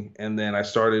writing, and then I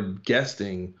started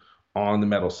guesting on the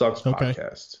Metal Sucks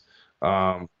podcast,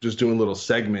 just doing little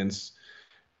segments.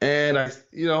 And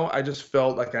I just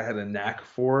felt like I had a knack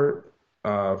for it,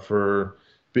 for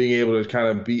being able to kind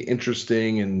of be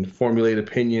interesting and formulate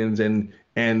opinions. And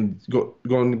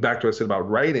going back to what I said about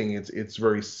writing, it's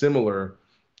very similar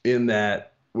in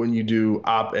that when you do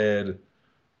op-ed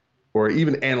or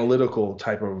even analytical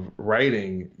type of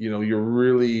writing,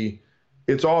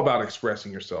 it's all about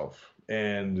expressing yourself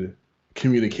and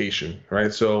communication,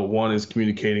 right? So one is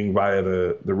communicating via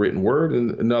the written word,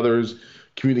 and another is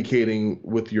communicating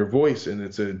with your voice, and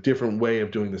it's a different way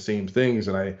of doing the same things.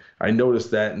 And I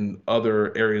noticed that in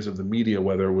other areas of the media,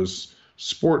 whether it was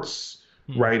sports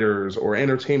writers or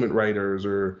entertainment writers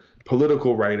or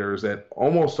political writers, that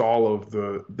almost all of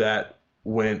that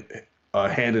went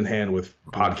hand in hand with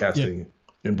podcasting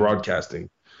and broadcasting.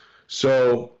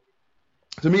 So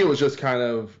to me, it was just kind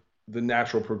of the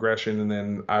natural progression. And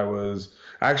then I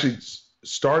actually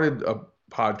started a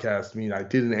podcast. I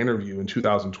did an interview in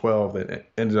 2012 that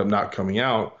ended up not coming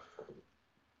out.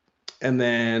 And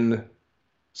then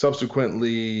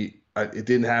subsequently, it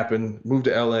didn't happen, moved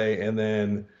to LA. And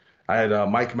then I had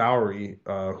Mike Mowry,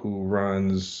 who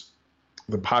runs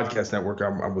the podcast network.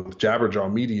 I'm with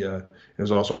Jabberjaw Media, and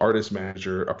is also artist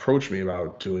manager, approached me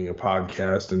about doing a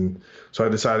podcast. And so I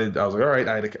decided, I was like, all right,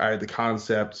 I had the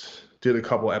concept, did a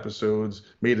couple episodes,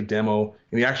 made a demo,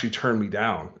 and he actually turned me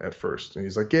down at first. And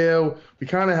he's like, yeah, we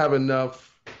kind of have enough,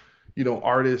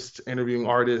 artists interviewing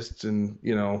artists, and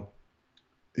I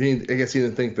guess he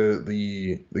didn't think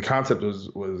the concept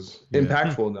was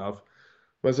impactful enough.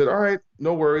 But I said, all right,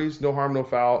 no worries, no harm, no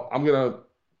foul. I'm gonna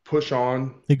push on,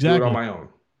 do it Exactly. on my own.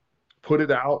 Put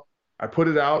it out. I put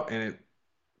it out, and it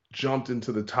jumped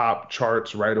into the top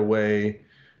charts right away.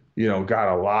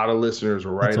 Got a lot of listeners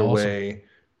That's right awesome. away,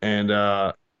 and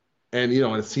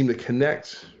it seemed to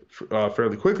connect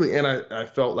fairly quickly, and I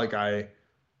felt like I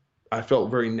felt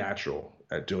very natural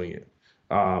at doing it.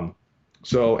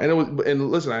 So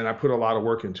and listen, I put a lot of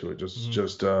work into it,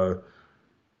 just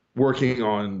working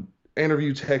on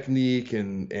interview technique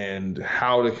and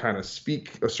how to kind of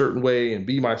speak a certain way and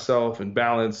be myself and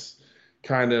balance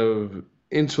kind of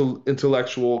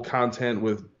intellectual content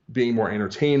with being more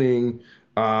entertaining.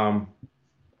 And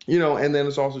then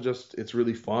it's also it's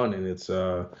really fun, and it's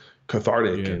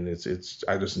cathartic, Yeah. and it's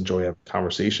I just enjoy having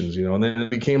conversations, and then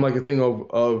it became like a thing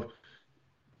of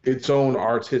its own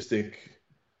artistic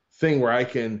thing where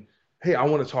hey, I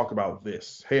want to talk about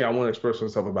this. Hey, I want to express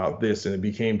myself about this. And it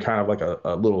became kind of like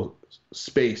a little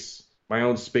space, my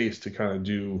own space to kind of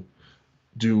do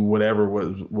whatever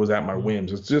was at my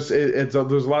whims. It's just, there's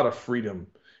a lot of freedom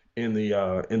in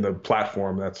the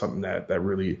platform. That's something that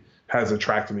really has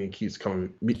attracted me and keeps me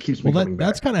coming back.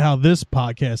 That's kind of how this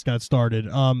podcast got started.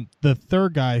 The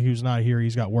third guy who's not here,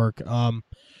 he's got work.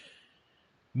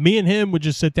 Me and him would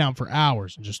just sit down for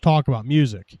hours and just talk about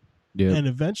music. Yeah. And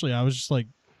eventually I was just like,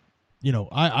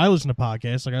 I listen to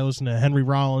podcasts. Like I listen to Henry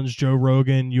Rollins, Joe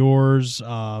Rogan, yours.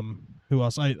 Who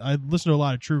else? I listen to a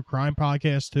lot of true crime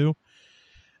podcasts too.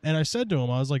 And I said to him,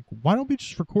 I was like, why don't we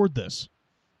just record this?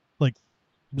 Like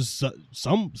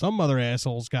some other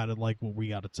assholes got to like what we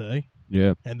got to say.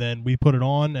 Yeah. And then we put it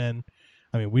on, and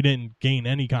I mean, we didn't gain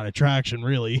any kind of traction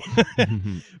really.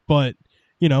 But,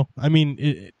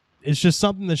 it's just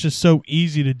something that's just so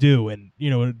easy to do. And,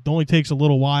 it only takes a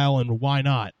little while, and why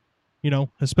not?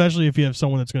 Especially if you have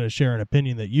someone that's going to share an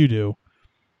opinion that you do.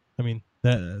 I mean,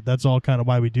 that's all kind of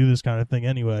why we do this kind of thing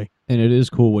anyway. And it is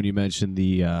cool when you mentioned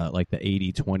the like the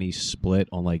 80-20 split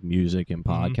on like music and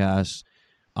podcasts.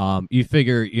 You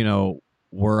figure,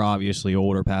 we're obviously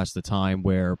older past the time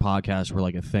where podcasts were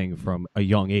like a thing from a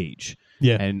young age.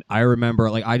 Yeah. And I remember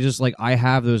I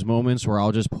have those moments where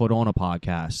I'll just put on a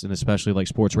podcast, and especially like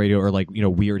sports radio or like,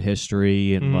 weird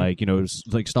history and like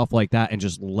stuff like that, and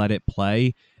just let it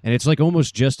play. And it's like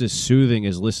almost just as soothing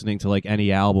as listening to like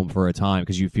any album for a time,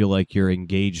 because you feel like you're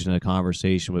engaged in a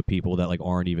conversation with people that like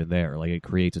aren't even there. Like it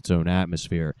creates its own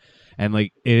atmosphere. And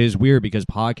like it is weird because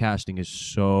podcasting is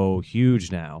so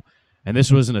huge now. And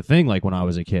this wasn't a thing like when I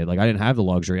was a kid. Like I didn't have the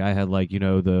luxury. I had like,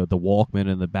 the Walkman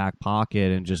in the back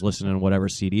pocket and just listening to whatever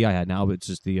CD I had. Now it's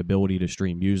just the ability to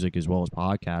stream music as well as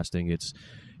podcasting.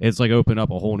 It's like opened up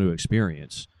a whole new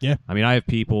experience. Yeah. I mean, I have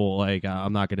people like,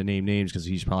 I'm not going to name names because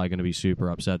he's probably going to be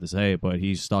super upset to say it, but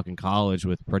he's stuck in college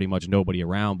with pretty much nobody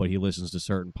around, but he listens to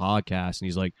certain podcasts and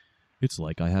he's like, it's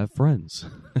like I have friends.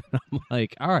 I'm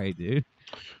like, all right, dude.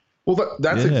 Well,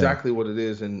 that's exactly what it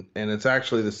is, and it's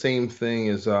actually the same thing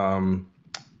as a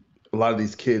lot of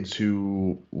these kids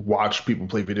who watch people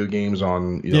play video games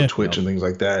on Twitch and things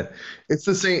like that. It's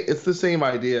the same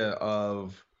idea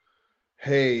of,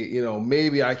 hey,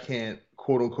 maybe I can't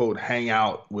quote unquote hang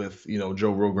out with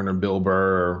Joe Rogan or Bill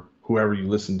Burr or whoever you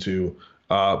listen to,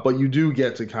 but you do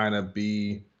get to kind of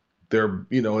be their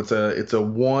it's a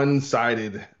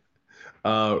one-sided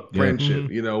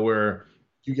friendship, where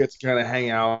you get to kind of hang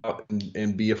out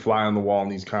and be a fly on the wall in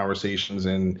these conversations.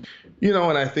 And,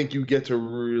 and I think you get to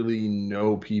really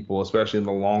know people, especially in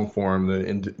the long form,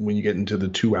 when you get into the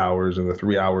 2 hours and the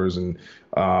 3 hours. And,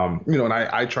 and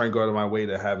I try and go out of my way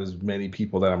to have as many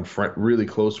people that I'm really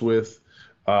close with.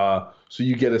 So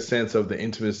you get a sense of the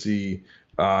intimacy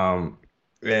and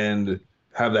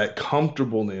have that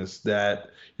comfortableness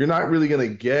that you're not really going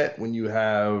to get when you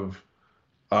have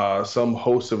some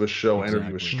host of a show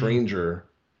interview a stranger.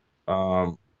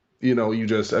 And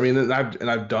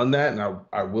I've done that, and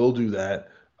I will do that.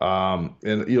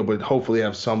 But hopefully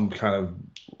have some kind of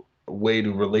way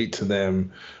to relate to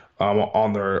them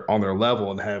on their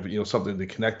level and have something to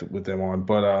connect with them on.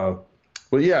 But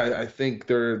yeah, I think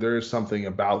there is something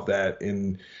about that,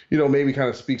 and maybe kind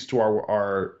of speaks to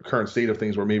our current state of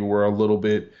things, where maybe we're a little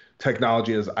bit,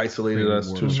 technology has isolated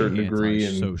us to a certain degree,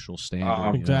 and social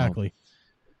standard. Exactly.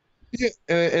 Yeah,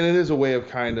 and it is a way of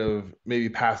kind of maybe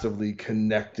passively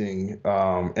connecting.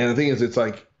 And the thing is, it's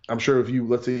like, I'm sure if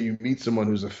let's say you meet someone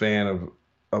who's a fan of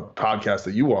a podcast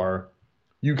that you are,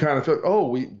 you kind of feel like, oh,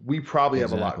 we probably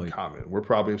have a lot in common. We're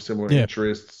probably of similar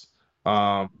interests.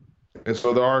 And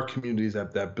so there are communities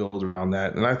that build around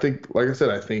that. And I think, like I said,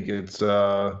 I think it's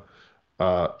uh,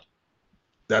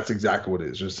 that's exactly what it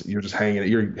is. Just you're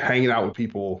hanging out with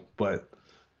people, but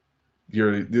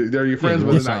they're your friends,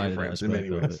 but they're not your friends in many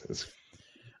ways.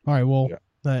 All right. Well, Yeah.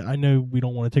 I know we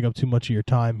don't want to take up too much of your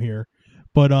time here,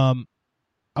 but I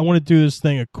want to do this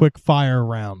thing a quick fire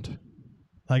round.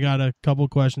 I got a couple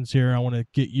questions here. I want to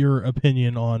get your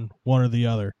opinion on one or the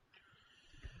other.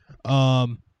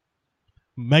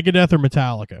 Megadeth or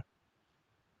Metallica?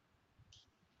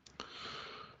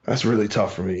 That's really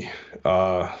tough for me.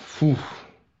 Whew.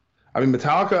 I mean,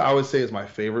 Metallica, I would say is my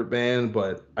favorite band,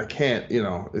 but I can't.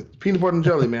 It's peanut butter and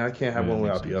jelly, man. I can't have Yeah, one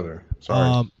makes without the sense. other.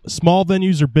 Sorry, Small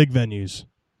venues or big venues?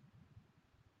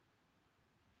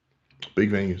 big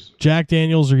venues. Jack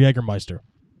Daniels or Jägermeister?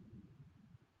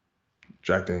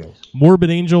 Jack Daniels. Morbid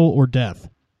Angel or Death?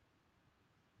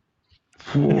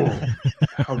 Whoa.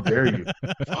 How dare you?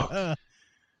 Fuck.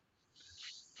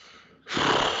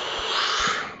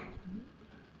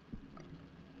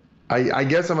 I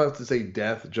guess I'm gonna have to say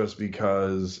Death just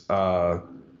because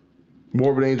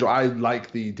Morbid Angel. I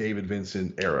like the David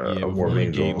Vincent era Yeah, of before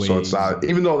Morbid the Angel, so it's not. Gateways.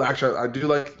 Even though actually I do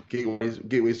like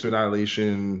Gateways to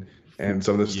Annihilation, and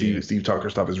some of the Yeah. Steve Tucker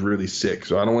stuff is really sick.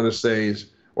 So I don't want to say.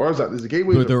 Or is that is the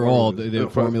Gateways? But or they're all Formulas? the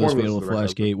Formulas, Fatal the Flash,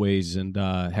 record. Gateways, and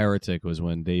Heretic was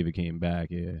when David came back.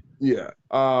 Yeah, Yeah.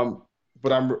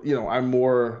 But I'm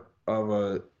more of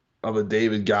a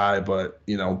David guy, but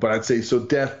I'd say so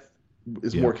Death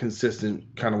is Yeah. more consistent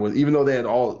kind of with, even though they had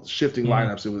all shifting Mhm.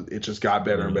 lineups, it just got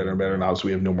better and better and better. And obviously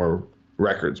we have no more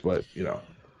records, but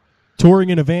Touring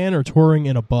in a van or touring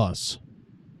in a bus?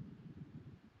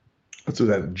 let's do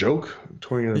that joke.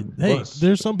 Touring in a Hey, bus.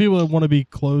 there's some people that want to be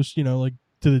close, like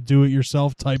to the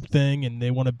do-it-yourself type thing, and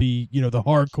they want to be, the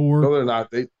hardcore. No, they're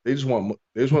not. They just want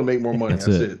to make more money. That's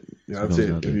That's it. it. That's That's what it it.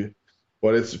 comes down to.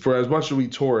 But it's for as much as we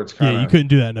tour, it's kind Yeah, of you couldn't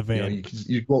do that in a van.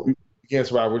 you can't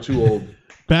survive. We're too old.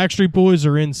 Backstreet Boys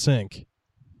are in sync.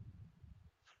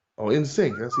 Oh, In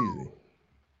Sync. That's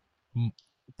easy.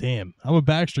 Damn, I'm a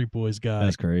Backstreet Boys guy.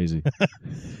 that's crazy.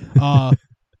 Uh,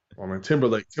 Oh man,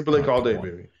 Timberlake Oh, all day, come on.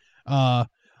 baby.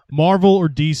 Marvel or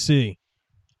DC?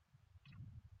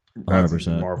 That's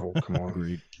 100%. Marvel. Come on.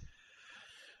 Agreed.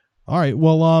 All right.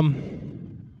 Well,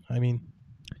 I mean,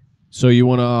 So you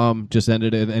want to just end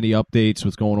it? Any updates?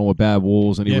 What's going on with Bad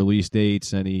Wolves? Any Yeah. release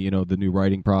dates? Any the new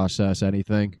writing process?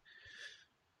 Anything?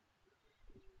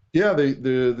 Yeah,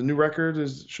 the new record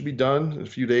should be done in a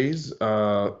few days,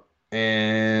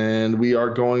 and we are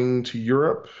going to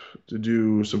Europe to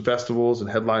do some festivals and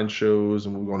headline shows,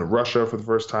 and we're going to Russia for the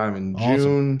first time in Awesome.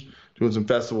 June, doing some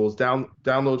festivals.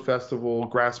 Download Festival,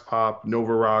 Grass Pop,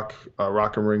 Nova Rock,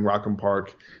 Rock and Ring, Rock and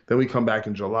Park. Then we come back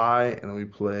in July, and then we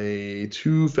play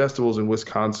 2 festivals in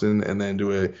Wisconsin, and then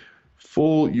do a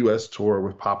full U.S. tour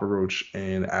with Papa Roach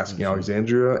and Asking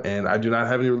Alexandria. And I do not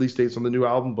have any release dates on the new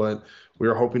album, but we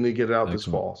are hoping to get it out this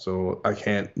Excellent. fall. So I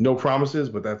can't, no promises,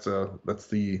 but that's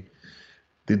the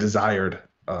desired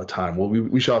time. Well,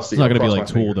 we shall see. It's not going to be I'll like cross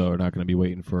my Tool, fingers. though. We're not going to be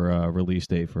waiting for a release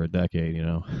date for a decade.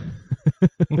 No.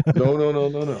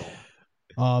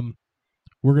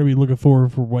 we're gonna be looking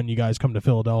forward for when you guys come to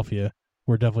Philadelphia.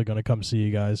 We're definitely gonna come see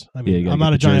you guys. I Yeah, mean, you gotta I'm get not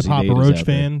the a giant Jersey Papa natives Roach out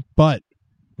there. fan, but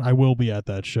I will be at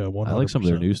that show. 100%. I like some of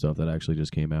their new stuff that actually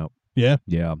just came out. Yeah.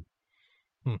 Yeah.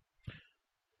 Hmm.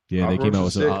 Yeah, they Papa came Roach out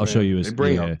is with. sick, I'll man. show you. They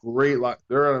bring yeah. a great lot.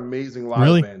 They're an amazing live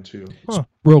Really? band too.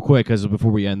 Real quick, because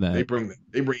before we end that, They bring the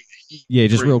heat. yeah,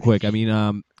 just Bring real the quick. I heat.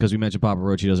 mean, because we mentioned Papa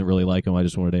Roach, he doesn't really like him. I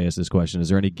just wanted to ask this question: is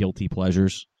there any guilty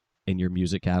pleasures in your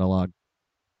music catalog?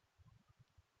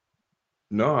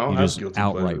 No, I don't You have just guilty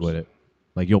outright pleasures. with it,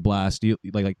 like you'll blast you,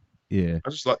 yeah. I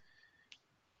just like.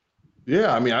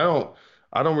 Yeah, I mean, I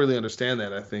don't really understand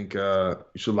that. I think you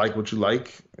should like what you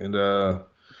like, and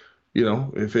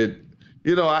if it,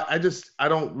 I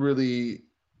don't really.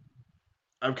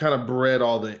 I've kind of bred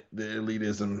all the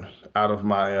elitism out of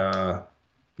my,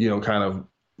 kind of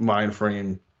mind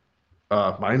frame.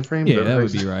 Mind frame? Yeah, Is that what would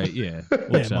they be say? right. Yeah,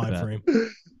 we'll Yeah, accept mind that. frame.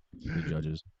 The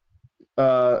judges.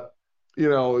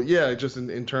 Yeah, just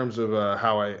in terms of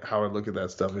how I look at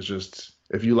that stuff, it's just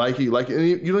if you like it, you like it. And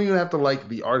you don't even have to like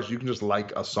the artist. You can just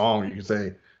like a song. You can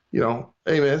say,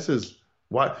 hey man, this is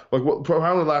why. Like what? One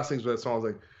of the last things with that song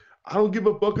was like, I don't give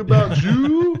a fuck about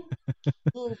you.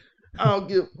 I don't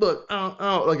give. Look, I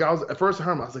don't. Like I was at first I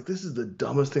heard him, I was like, this is the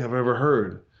dumbest thing I've ever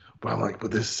heard. But I'm like,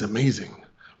 but this is amazing.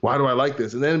 Why do I like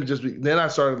this? And then then I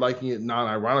started liking it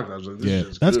non-ironically. I was like, this is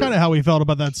just That's good. kind of how we felt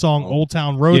about that song "Old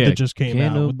Town Road" Yeah, that just came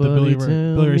Can't out with the nobody Billy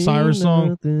tell Ray me Cyrus song.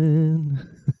 nothing.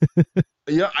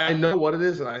 Yeah, I know what it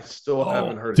is, and I still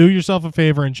haven't heard Do it. yourself a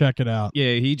favor and check it out.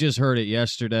 Yeah, he just heard it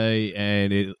yesterday,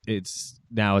 and it's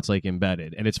now it's like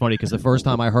embedded. And it's funny because the first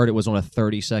time I heard it was on a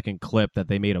 30-second clip that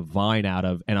they made a Vine out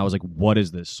of, and I was like, "What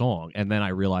is this song?" And then I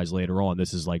realized later on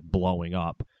this is like blowing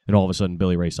up, and all of a sudden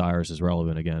Billy Ray Cyrus is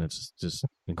relevant again. It's just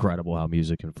incredible how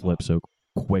music can flip so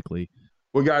quickly.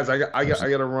 Well, guys, I got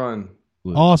to run.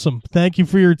 Awesome. Thank you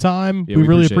for your time. Yeah, we we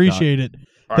really appreciate appreciate it.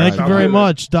 All Thank right, you sounds very good.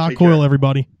 much, Doc Take Coyle, care.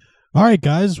 everybody. All right,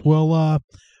 guys. Well, I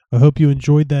hope you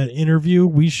enjoyed that interview.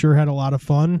 We sure had a lot of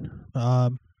fun.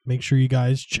 Make sure you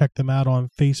guys check them out on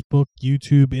Facebook,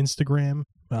 YouTube, Instagram.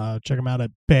 Check them out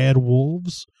at Bad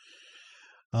Wolves.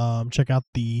 Check out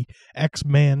the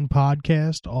X-Man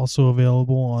podcast, also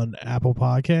available on Apple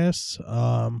Podcasts.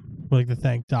 We'd like to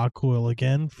thank Doc Coyle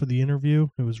again for the interview.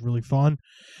 It was really fun.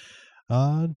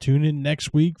 Tune in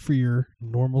next week for your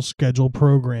normal schedule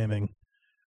programming.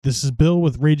 This is Bill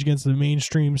with Rage Against the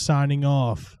Mainstream signing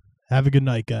off. Have a good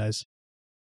night, guys.